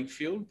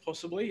Wakefield,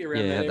 possibly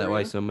around that area. That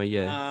way somewhere.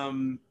 Yeah.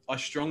 I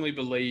strongly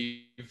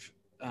believe,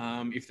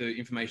 if the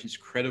information is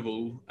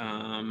credible,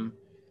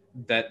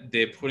 that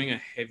they're putting a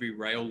heavy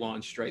rail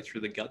line straight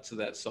through the guts of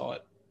that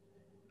site.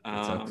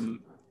 And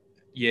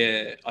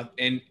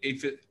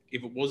if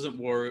it wasn't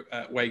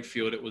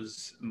Wakefield, it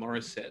was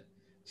Morisset.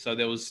 So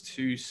there was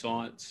two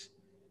sites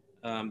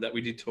that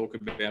we did talk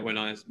about when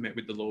I met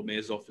with the Lord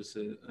Mayor's office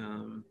a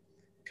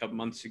couple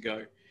months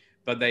ago.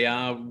 But they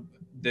are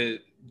the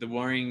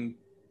worrying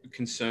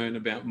concern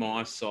about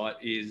my site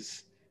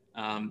is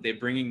they're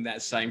bringing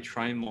that same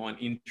train line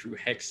in through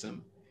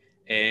Hexham,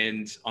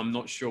 and I'm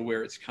not sure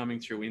where it's coming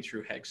through in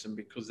through Hexham,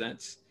 because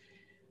that's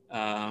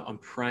I'm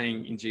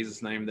praying in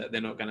Jesus' name that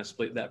they're not going to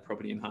split that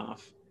property in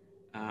half,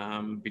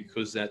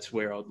 because that's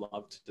where I'd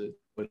love to.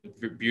 A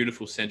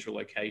beautiful central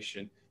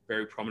location,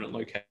 very prominent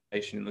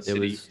location in the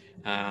city.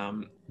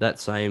 That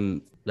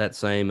same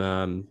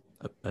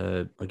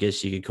I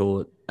guess you could call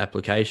it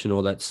application,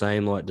 or that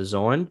same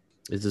design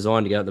is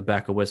designed to go at the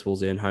back of West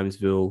Wallsend,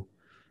 Holmesville,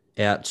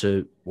 out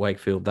to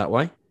Wakefield that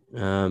way.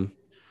 So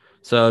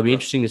it'll be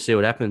interesting to see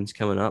what happens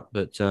coming up.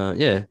 But so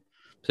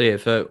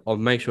I'll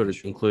make sure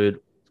to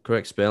include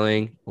correct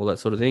spelling, all that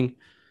sort of thing,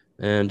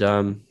 and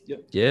I'll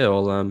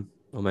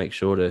make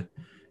sure to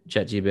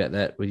chat to you about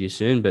that with you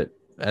soon. But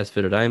as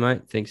for today,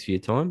 mate, thanks for your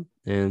time,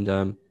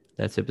 and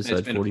that's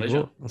episode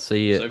 44. I'll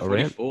see you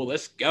around. 44.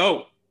 Let's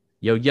go.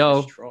 Yo.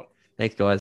 Thanks, guys.